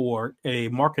for a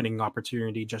marketing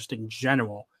opportunity just in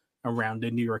general around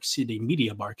the New York City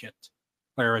media market,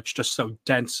 where it's just so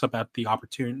dense about the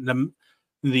opportunity,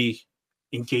 the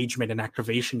engagement and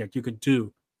activation that you could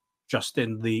do just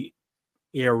in the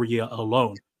area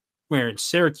alone. Where in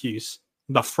Syracuse,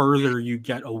 the further you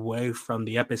get away from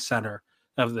the epicenter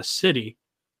of the city,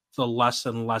 the less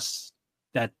and less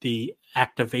that the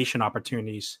activation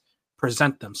opportunities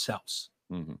present themselves.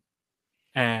 Mm-hmm.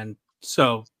 And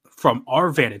so from our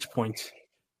vantage point,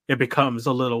 it becomes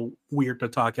a little weird to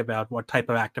talk about what type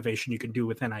of activation you can do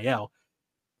with NIL,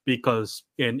 because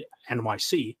in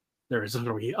NYC, there is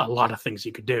literally a lot of things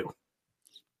you could do.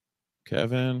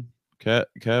 Kevin, can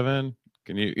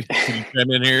you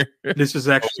come in here? This is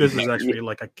actually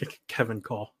like a Kevin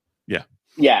call. Yeah.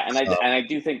 Yeah, and I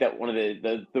do think that one of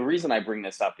the reason I bring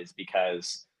this up is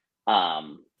because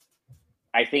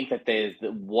I think that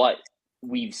what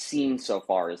we've seen so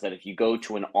far is that if you go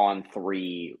to an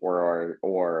On3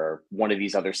 or one of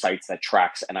these other sites that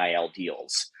tracks NIL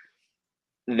deals,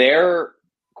 their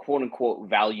quote unquote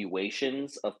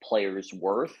valuations of players'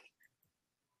 worth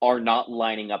are not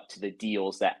lining up to the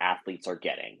deals that athletes are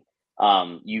getting.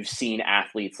 You've seen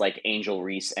athletes like Angel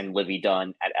Reese and Livy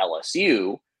Dunn at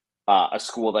LSU, a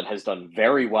school that has done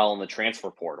very well in the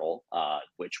transfer portal,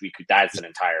 which that's an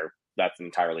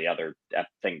entirely other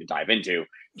thing to dive into.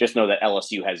 Just know that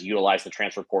LSU has utilized the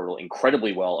transfer portal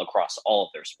incredibly well across all of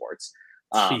their sports.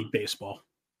 See baseball.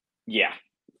 Yeah.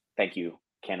 Thank you.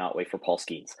 Cannot wait for Paul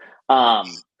Skeens.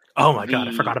 Oh my God,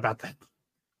 I forgot about that.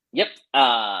 Yep.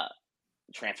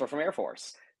 Transfer from Air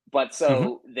Force. But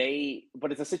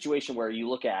but it's a situation where you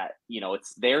look at,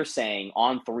 they're saying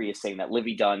On3 is saying that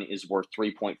Livy Dunn is worth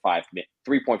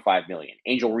 3.5 million.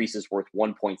 Angel Reese is worth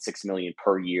 1.6 million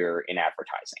per year in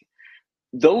advertising.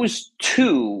 Those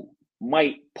two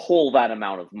might pull that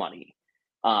amount of money.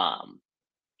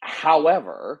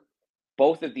 However,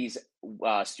 both of these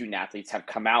student athletes have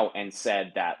come out and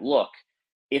said that, look,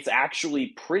 it's actually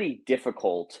pretty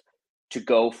difficult to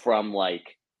go from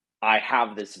like, I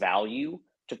have this value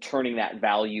to turning that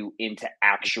value into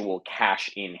actual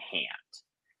cash in hand.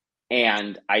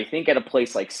 And I think at a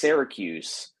place like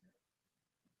Syracuse,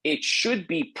 it should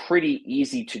be pretty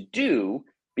easy to do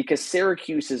because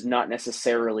Syracuse is not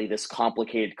necessarily this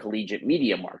complicated collegiate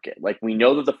media market. Like we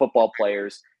know that the football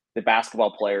players, the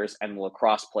basketball players, and the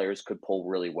lacrosse players could pull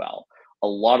really well. A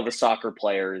lot of the soccer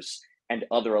players and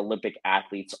other Olympic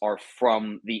athletes are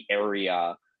from the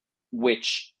area,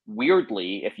 which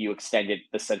weirdly, if you extended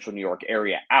the central New York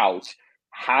area out,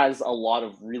 has a lot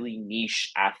of really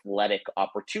niche athletic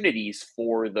opportunities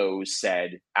for those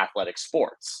said athletic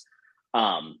sports.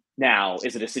 Now,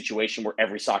 is it a situation where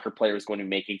every soccer player is going to be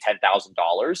making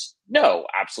 $10,000? No,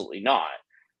 absolutely not.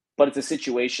 But it's a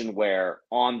situation where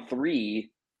On3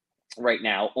 right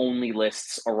now only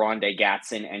lists Aronde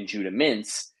Gatson and Judah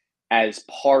Mintz as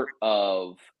part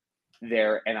of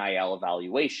their NIL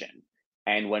evaluation.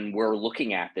 And when we're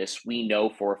looking at this, we know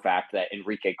for a fact that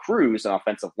Enrique Cruz, an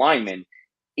offensive lineman,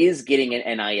 is getting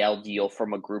an NIL deal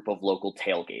from a group of local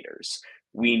tailgaters.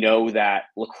 We know that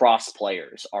lacrosse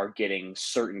players are getting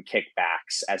certain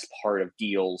kickbacks as part of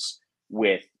deals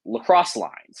with lacrosse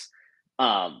lines.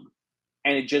 And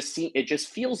it just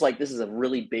feels like this is a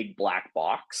really big black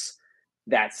box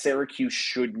that Syracuse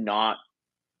should not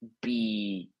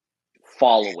be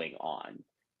following on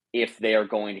if they are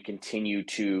going to continue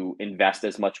to invest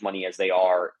as much money as they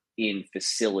are in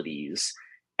facilities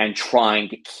and trying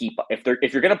to keep.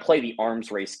 If you're going to play the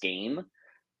arms race game,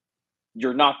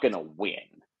 you're not going to win.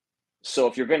 So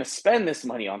if you're going to spend this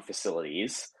money on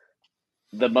facilities,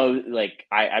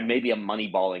 I maybe I'm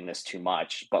moneyballing this too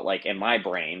much, but like in my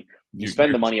brain, you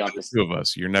spend the money on the two of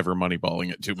us. You're never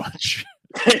moneyballing it too much.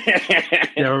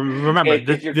 Yeah, remember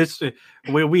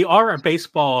we are a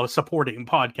baseball supporting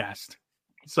podcast,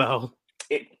 so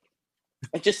it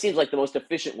just seems like the most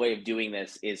efficient way of doing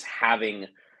this is having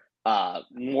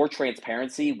more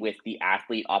transparency with the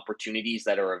athlete opportunities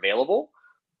that are available.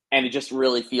 And it just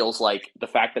really feels like the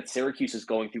fact that Syracuse is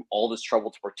going through all this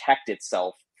trouble to protect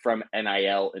itself from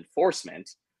NIL enforcement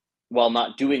while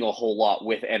not doing a whole lot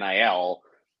with NIL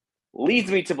leads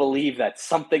me to believe that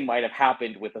something might have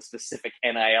happened with a specific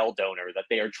NIL donor that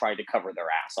they are trying to cover their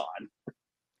ass on.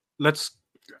 Let's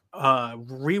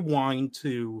rewind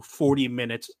to 40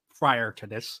 minutes prior to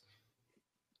this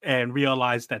and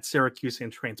realize that Syracuse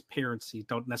and transparency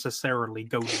don't necessarily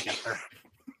go together.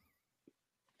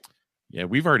 Yeah,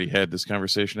 we've already had this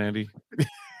conversation, Andy.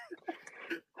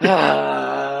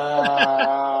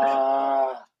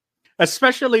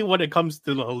 Especially when it comes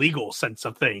to the legal sense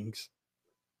of things.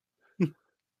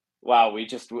 Wow, I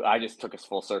just took us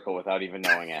full circle without even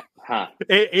knowing it. Huh.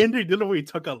 Andy literally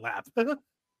took a lap.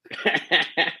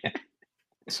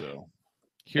 So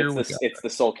it's the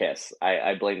soul kiss.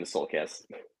 I blame the soul kiss.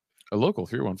 A local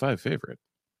 315 favorite.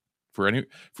 For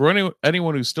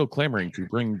anyone who's still clamoring to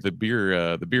bring the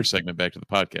beer segment back to the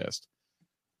podcast,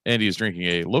 Andy is drinking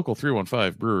a local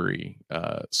 315 brewery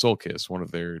Soul Kiss, one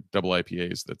of their double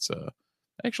IPAs. That's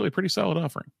actually a pretty solid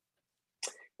offering.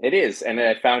 It is, and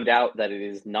I found out that it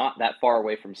is not that far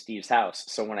away from Steve's house.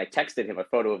 So when I texted him a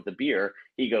photo of the beer,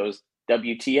 he goes,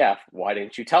 "WTF? Why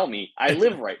didn't you tell me? I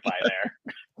live right by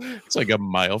there." It's like a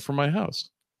mile from my house.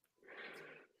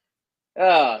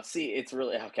 See, it's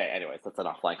really okay. Anyways, that's an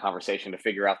offline conversation to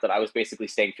figure out that I was basically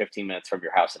staying 15 minutes from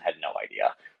your house and had no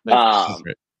idea. That's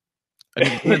right. I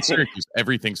mean, in Syracuse,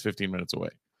 everything's 15 minutes away.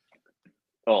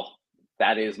 Oh,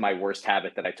 that is my worst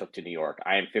habit that I took to New York.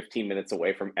 I am 15 minutes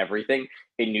away from everything.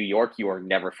 In New York, you are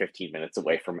never 15 minutes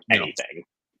away from anything.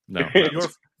 No.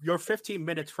 You're 15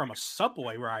 minutes from a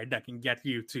subway ride that can get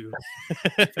you to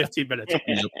 15 minutes from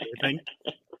everything.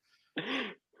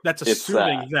 That's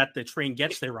assuming that the train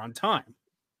gets there on time.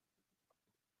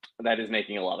 That is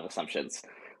making a lot of assumptions.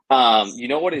 You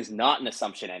know what is not an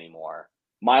assumption anymore?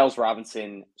 Miles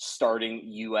Robinson starting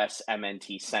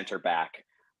USMNT center back.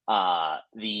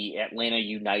 The Atlanta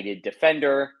United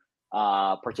defender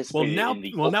participated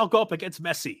will now go up against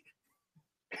Messi.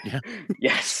 Yeah.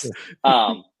 Yes.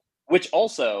 Which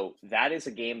also, that is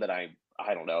a game that I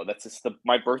don't know. That's just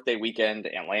my birthday weekend.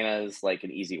 Atlanta is like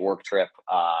an easy work trip.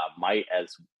 Might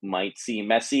see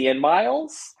Messi and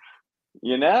Miles,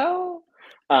 you know?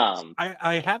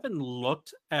 I haven't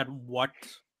looked at what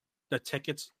the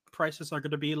tickets prices are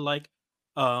going to be like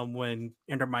when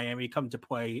Inter Miami come to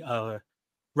play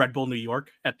Red Bull New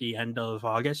York at the end of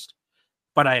August,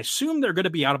 but I assume they're going to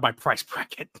be out of my price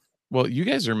bracket. Well, you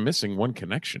guys are missing one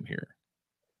connection here.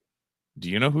 Do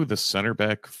you know who the center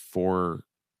back for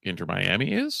Inter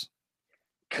Miami is?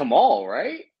 Kamal,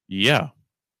 right? Yeah.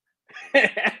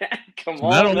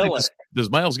 Kamal Miller. Does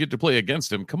Miles get to play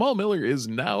against him? Kamal Miller is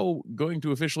now going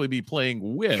to officially be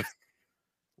playing with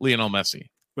Lionel Messi.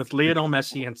 With Lionel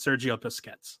Messi and Sergio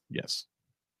Busquets. Yes.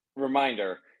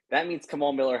 Reminder, that means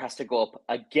Kamal Miller has to go up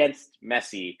against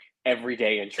Messi every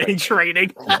day in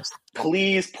training. Yes.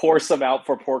 Please pour some out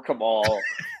for poor Kamal,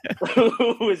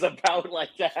 who is about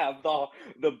to have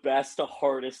the best,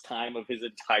 hardest time of his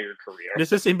entire career.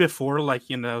 This is in before,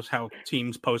 how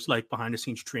teams post behind the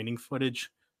scenes training footage.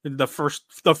 The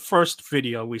first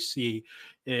video we see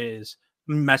is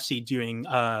Messi doing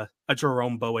a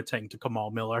Jerome Boateng to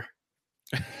Kamal Miller.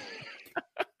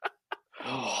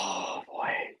 Oh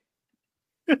boy.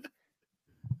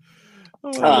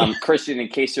 Christian, in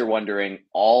case you're wondering,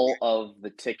 all of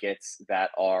the tickets that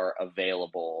are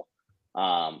available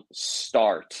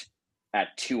start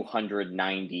at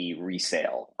 $290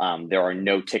 resale. There are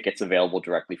no tickets available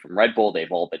directly from Red Bull.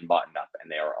 They've all been buttoned up, and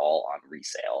they are all on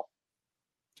resale.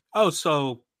 Oh,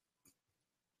 so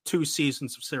 2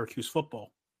 seasons of Syracuse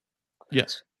football.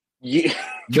 Yes. Yeah.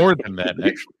 More than that,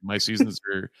 actually.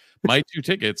 My 2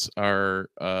 tickets are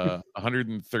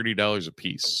 $130 a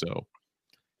piece. So,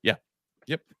 yeah.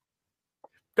 Yep.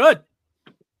 Good.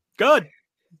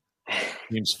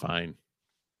 Seems fine.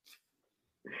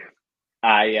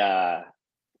 Yeah.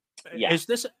 Is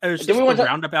this we want the to-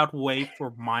 roundabout way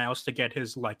for Miles to get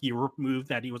his Europe move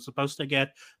that he was supposed to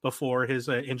get before his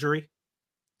injury?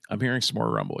 I'm hearing some more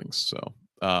rumblings. So,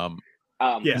 Steve,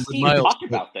 Miles, talk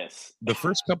about this. the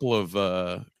first couple of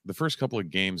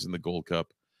games in the Gold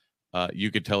Cup, you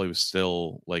could tell he was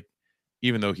still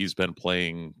even though he's been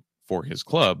playing for his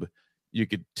club, you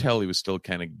could tell he was still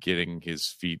kind of getting his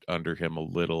feet under him a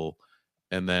little.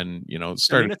 And then,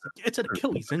 started. It's an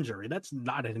Achilles injury. That's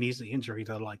not an easy injury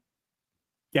to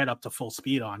get up to full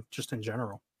speed on, just in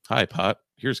general. Hi, Pot.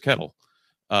 Here's Kettle.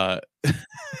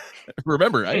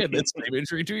 Remember, I had that same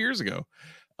injury 2 years ago.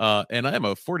 And I am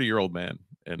a 40-year-old man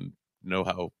and know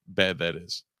how bad that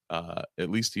is. At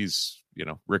least he's,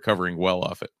 recovering well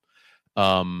off it.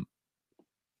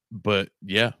 But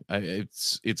yeah,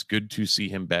 it's good to see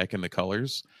him back in the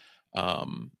colors.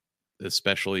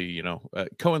 Especially,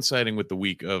 coinciding with the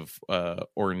week of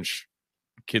Orange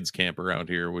Kids Camp around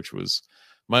here, which was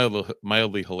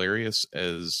mildly hilarious,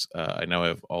 as I now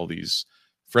have all these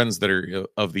friends that are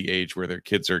of the age where their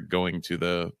kids are going to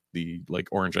the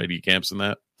Orange ID camps and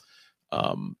that.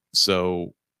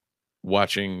 So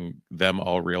watching them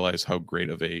all realize how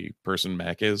great of a person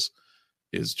Mac is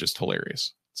just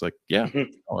hilarious. It's yeah,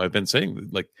 I've been saying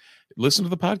listen to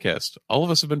the podcast. All of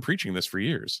us have been preaching this for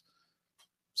years.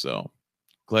 So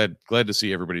glad to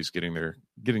see everybody's getting their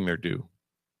due.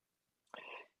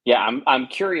 Yeah, I'm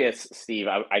curious, Steve.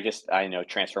 I know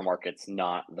transfer market's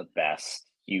not the best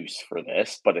use for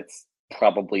this, but it's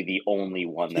probably the only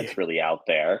one that's really out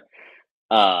there.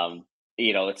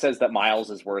 It says that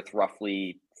Miles is worth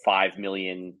roughly 5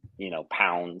 million,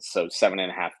 pounds, so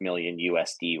 7.5 million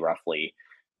USD roughly.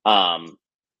 I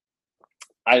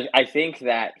think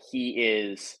that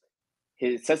it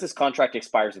says his contract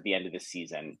expires at the end of the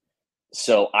season.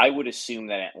 So I would assume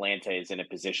that Atlanta is in a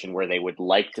position where they would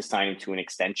like to sign him to an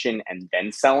extension and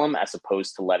then sell him, as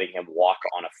opposed to letting him walk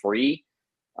on a free,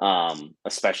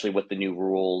 especially with the new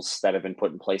rules that have been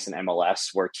put in place in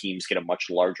MLS, where teams get a much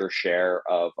larger share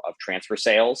of transfer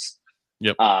sales.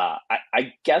 Yep.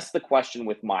 I guess the question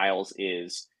with Miles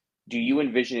is, do you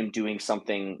envision him doing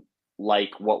something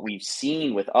like what we've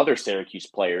seen with other Syracuse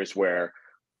players, where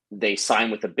they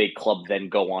sign with a big club, then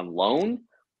go on loan?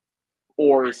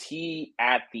 Or is he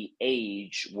at the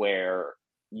age where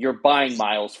you're buying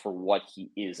Miles for what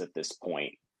he is at this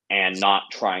point and not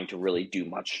trying to really do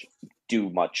much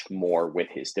more with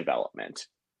his development?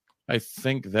 I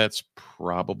think that's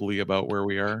probably about where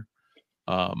we are.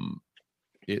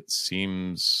 It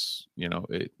seems, you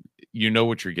know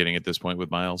what you're getting at this point with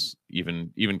Miles,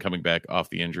 even coming back off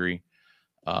the injury.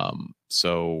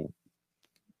 So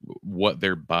what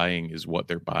they're buying is what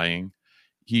they're buying.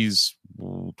 He's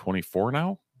 24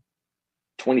 now.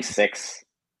 26.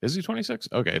 Is he 26?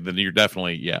 Okay, then you're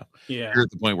definitely you're at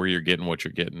the point where you're getting what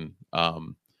you're getting. I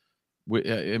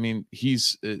mean,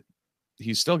 he's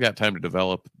still got time to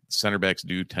develop. Center backs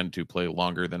do tend to play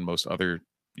longer than most other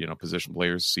position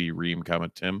players. See Reem,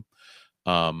 comment Tim,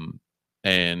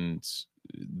 and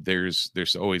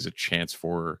there's always a chance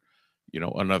for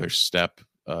another step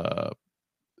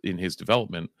in his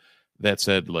development. That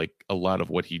said, a lot of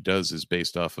what he does is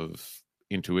based off of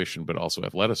intuition, but also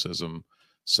athleticism.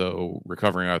 So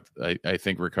I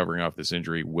think recovering off this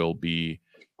injury will be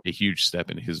a huge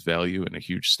step in his value and a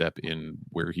huge step in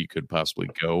where he could possibly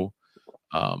go.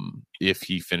 If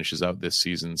he finishes out this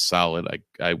season solid,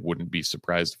 I wouldn't be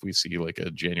surprised if we see a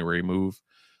January move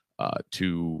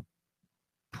to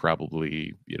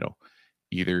probably,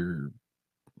 either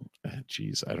I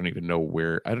don't even know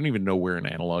where an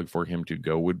analog for him to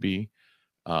go would be.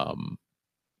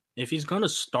 If he's going to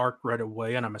start right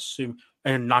away, and I'm assuming,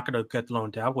 and not going to get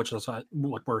loaned out, which is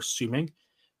what we're assuming,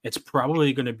 it's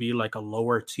probably going to be a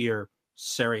lower tier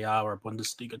Serie A or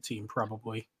Bundesliga team,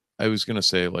 probably. I was going to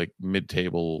say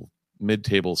mid-table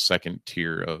second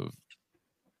tier of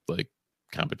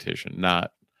competition,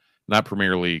 not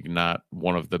Premier League, not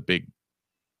one of the big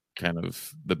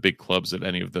the big clubs at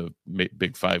any of the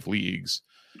big 5 leagues.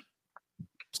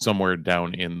 Somewhere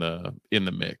down in the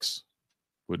mix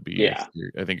would be. Yeah,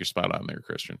 I think you're spot on there,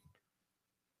 Christian.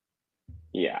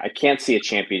 Yeah, I can't see a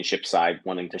championship side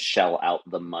wanting to shell out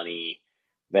the money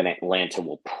than Atlanta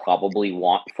will probably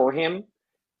want for him,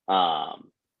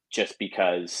 just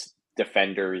because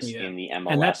defenders in the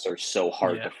MLS are so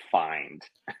hard to find.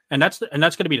 And that's going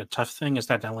to be the tough thing, is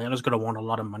that Atlanta's going to want a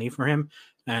lot of money for him,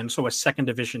 and so a second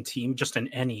division team just in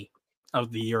any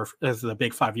of the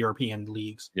big 5 European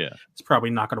leagues, it's probably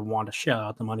not going to want to shell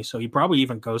out the money. So he probably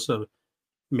even goes to,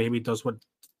 maybe does what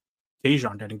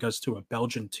Dejan did and goes to a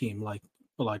Belgian team, like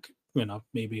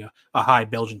maybe a high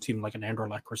Belgian team like an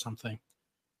Anderlecht or something.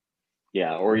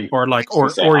 Yeah, or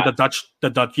the Dutch,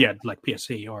 like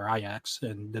PSV or Ajax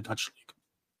in the Dutch league.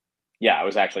 Yeah, I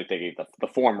was actually thinking the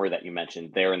former that you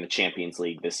mentioned. They're in the Champions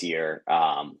League this year.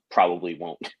 Probably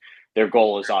won't. Their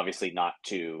goal is obviously not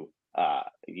to.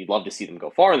 You'd love to see them go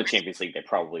far in the Champions League. They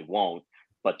probably won't,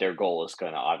 but their goal is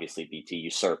going to obviously be to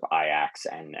usurp Ajax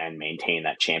and maintain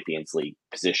that Champions League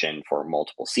position for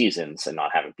multiple seasons and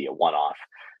not have it be a one-off.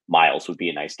 Miles would be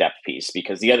a nice depth piece,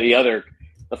 because the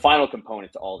final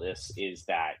component to all this is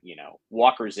that,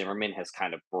 Walker Zimmerman has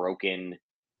kind of broken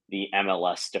the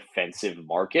MLS defensive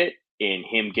market in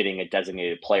him getting a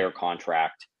designated player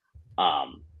contract.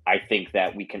 I think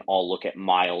that we can all look at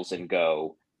Miles and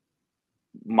go,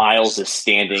 Miles is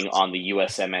standing on the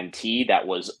USMNT that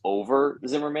was over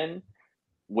Zimmerman,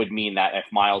 would mean that if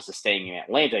Miles is staying in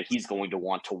Atlanta, he's going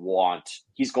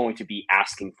to be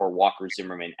asking for Walker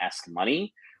Zimmerman-esque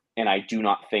money. And I do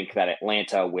not think that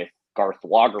Atlanta, with Garth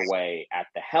Lagerwey at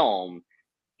the helm,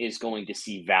 is going to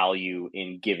see value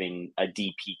in giving a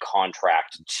DP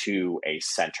contract to a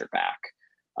center back.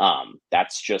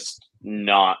 That's just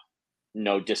not,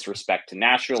 no disrespect to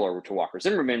Nashville or to Walker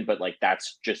Zimmerman, but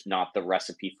that's just not the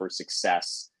recipe for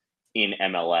success in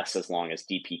MLS as long as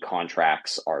DP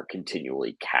contracts are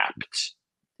continually capped.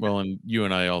 Well, and you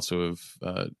and I also have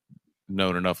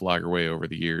known enough Lagerwey over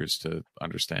the years to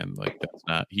understand that's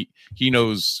not, he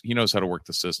knows how to work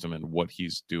the system and what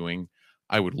he's doing.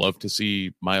 I would love to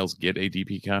see Miles get a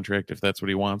DP contract if that's what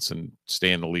he wants and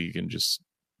stay in the league and just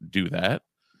do that.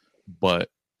 But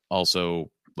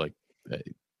also,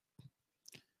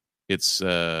 it's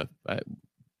if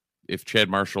Chad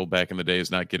Marshall back in the day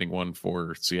is not getting one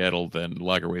for Seattle, then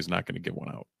Lagerwey is not going to get one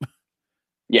out.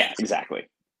 Yeah, exactly.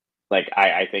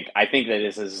 I think that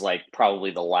this is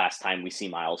probably the last time we see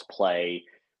Miles play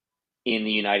in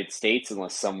the United States,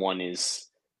 unless someone is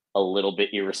a little bit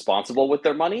irresponsible with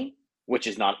their money, which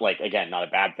is not again, not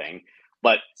a bad thing.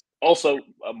 But also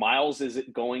Miles is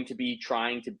going to be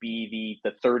trying to be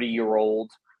the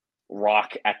 30-year-old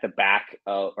rock at the back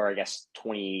of, or I guess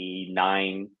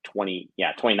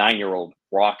 29-year-old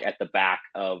rock at the back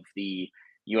of the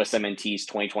USMNT's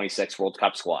 2026 World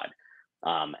Cup squad.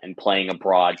 And playing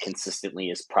abroad consistently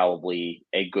is probably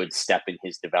a good step in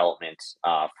his development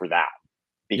for that,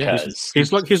 because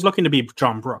he's looking to be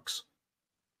John Brooks.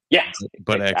 Yeah,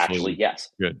 but actually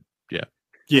yes, good. Yeah.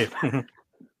 Yeah.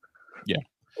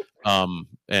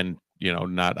 And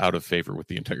not out of favor with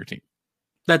the entire team.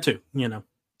 That too.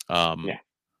 But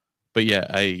yeah,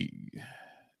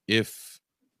 if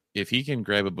he can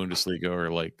grab a Bundesliga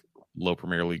or low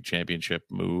Premier League championship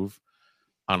move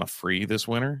on a free this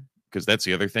winter. Because that's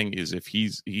the other thing, is if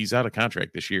he's out of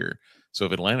contract this year. So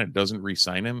if Atlanta doesn't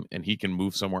re-sign him and he can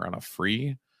move somewhere on a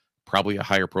free, probably a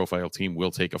higher profile team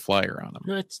will take a flyer on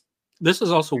him. This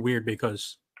is also weird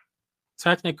because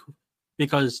since the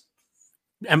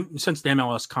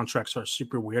MLS contracts are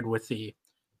super weird with the,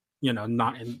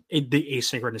 not in the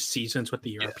asynchronous seasons with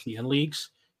the European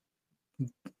leagues,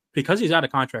 because he's out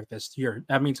of contract this year,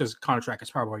 that means his contract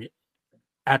is probably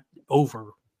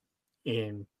over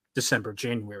in December,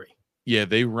 January. Yeah,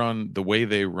 the way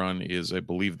they run is, I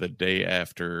believe, the day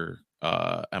after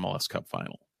MLS Cup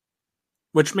final.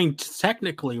 Which means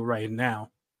technically right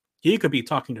now, he could be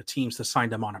talking to teams to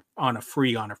sign them on a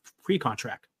free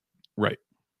contract. Right.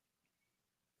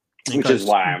 Which is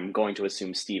why I'm going to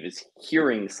assume Steve is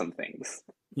hearing some things.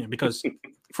 Yeah, because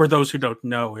for those who don't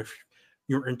know, if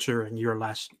you're entering your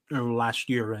last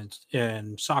year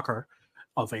in soccer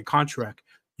of a contract,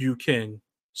 you can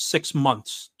 6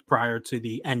 months prior to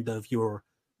the end of your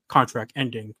contract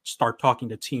ending, start talking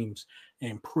to teams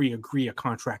and pre-agree a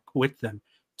contract with them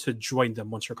to join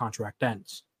them once your contract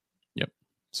ends. Yep.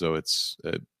 So it's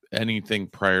anything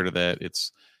prior to that.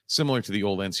 It's similar to the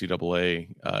old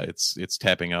NCAA. It's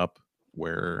tapping up,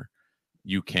 where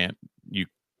you can't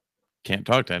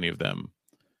talk to any of them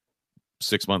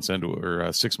 6 months into,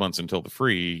 or 6 months until the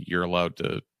free. You're allowed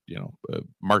to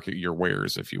market your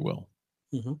wares, if you will.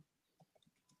 Mm-hmm.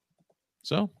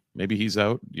 So maybe he's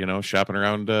out, shopping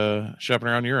around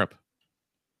Europe.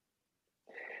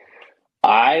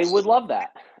 I would love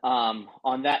that.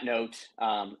 On that note,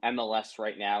 MLS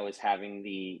right now is having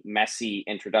the Messi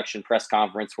introduction press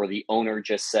conference where the owner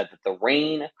just said that the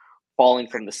rain falling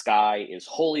from the sky is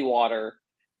holy water.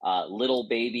 Lil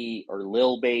Baby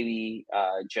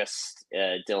just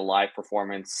did a live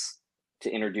performance to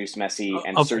introduce Messi,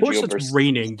 and of Sergio course it's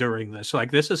raining during this.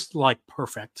 Like, this is like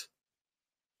perfect.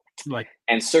 Like,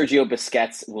 and Sergio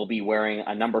Busquets will be wearing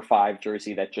a number 5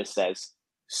 jersey that just says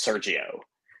Sergio.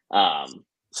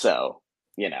 So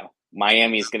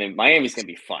Miami's gonna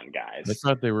be fun, guys. I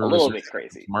thought they were a little bit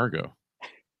crazy. Margot.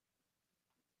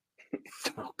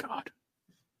 oh God.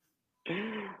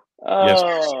 Oh, Yes,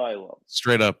 I love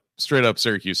straight up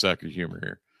Syracuse soccer humor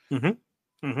here.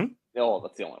 Oh,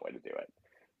 that's the only way to do it.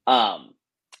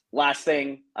 Last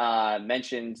thing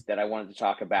mentioned that I wanted to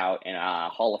talk about in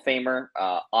Hall of Famer,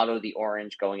 Otto the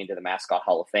Orange going into the Mascot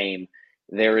Hall of Fame.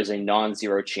 There is a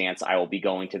non-zero chance I will be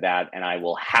going to that, and I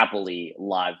will happily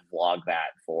live vlog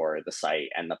that for the site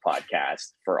and the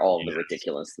podcast for all of the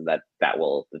ridiculous that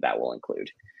will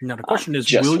include. Now the question is,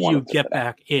 will you get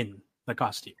back in the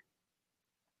costume?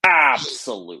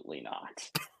 Absolutely not.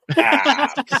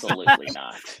 Absolutely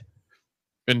not.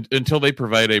 Until they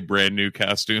provide a brand new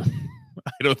costume,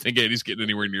 I don't think Andy's getting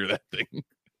anywhere near that thing.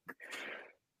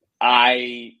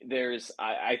 I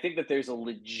think that there's a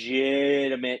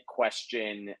legitimate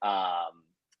question. I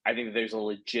think that there's a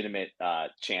legitimate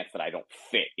chance that I don't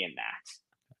fit in that.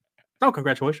 Oh,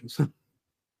 congratulations.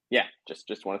 Yeah,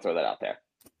 just want to throw that out there.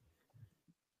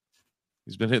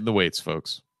 He's been hitting the weights,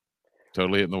 folks.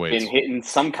 Totally hitting the weights. Been hitting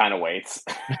some kind of weights.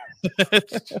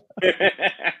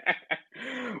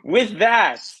 With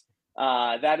that,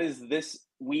 that is this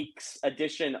week's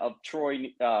edition of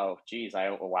Troy. Oh, geez.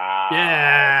 Wow.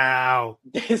 Yeah.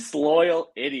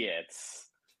 Disloyal Idiots.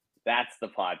 That's the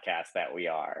podcast that we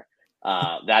are.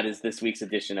 That is this week's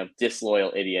edition of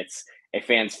Disloyal Idiots, a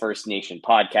Fans First Nation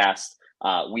podcast.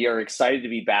 We are excited to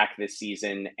be back this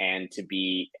season and to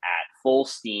be at full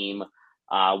steam.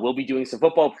 We'll be doing some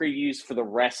football previews for the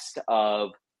rest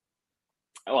of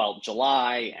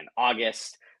July and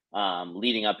August,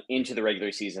 leading up into the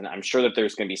regular season. I'm sure that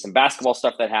there's going to be some basketball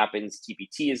stuff that happens.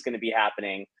 TPT is going to be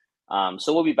happening.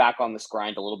 So we'll be back on this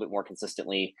grind a little bit more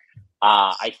consistently.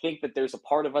 I think that there's a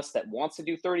part of us that wants to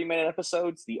do 30-minute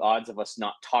episodes. The odds of us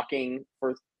not talking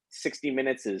for 60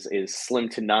 minutes is slim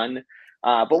to none.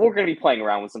 But we're going to be playing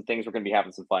around with some things. We're going to be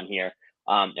having some fun here.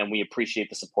 And we appreciate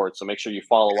the support. So make sure you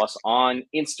follow us on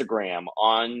Instagram,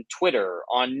 on Twitter,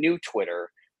 on new Twitter,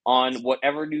 on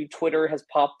whatever new Twitter has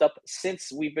popped up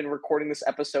since we've been recording this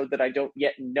episode that I don't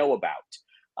yet know about.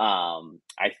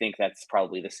 I think that's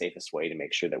probably the safest way to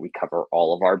make sure that we cover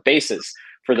all of our bases.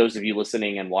 For those of you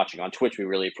listening and watching on Twitch, we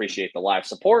really appreciate the live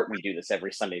support. We do this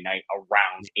every Sunday night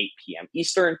around 8 p.m.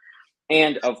 Eastern.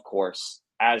 And of course,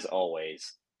 as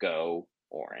always, go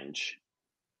Orange.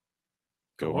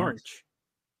 Go Orange.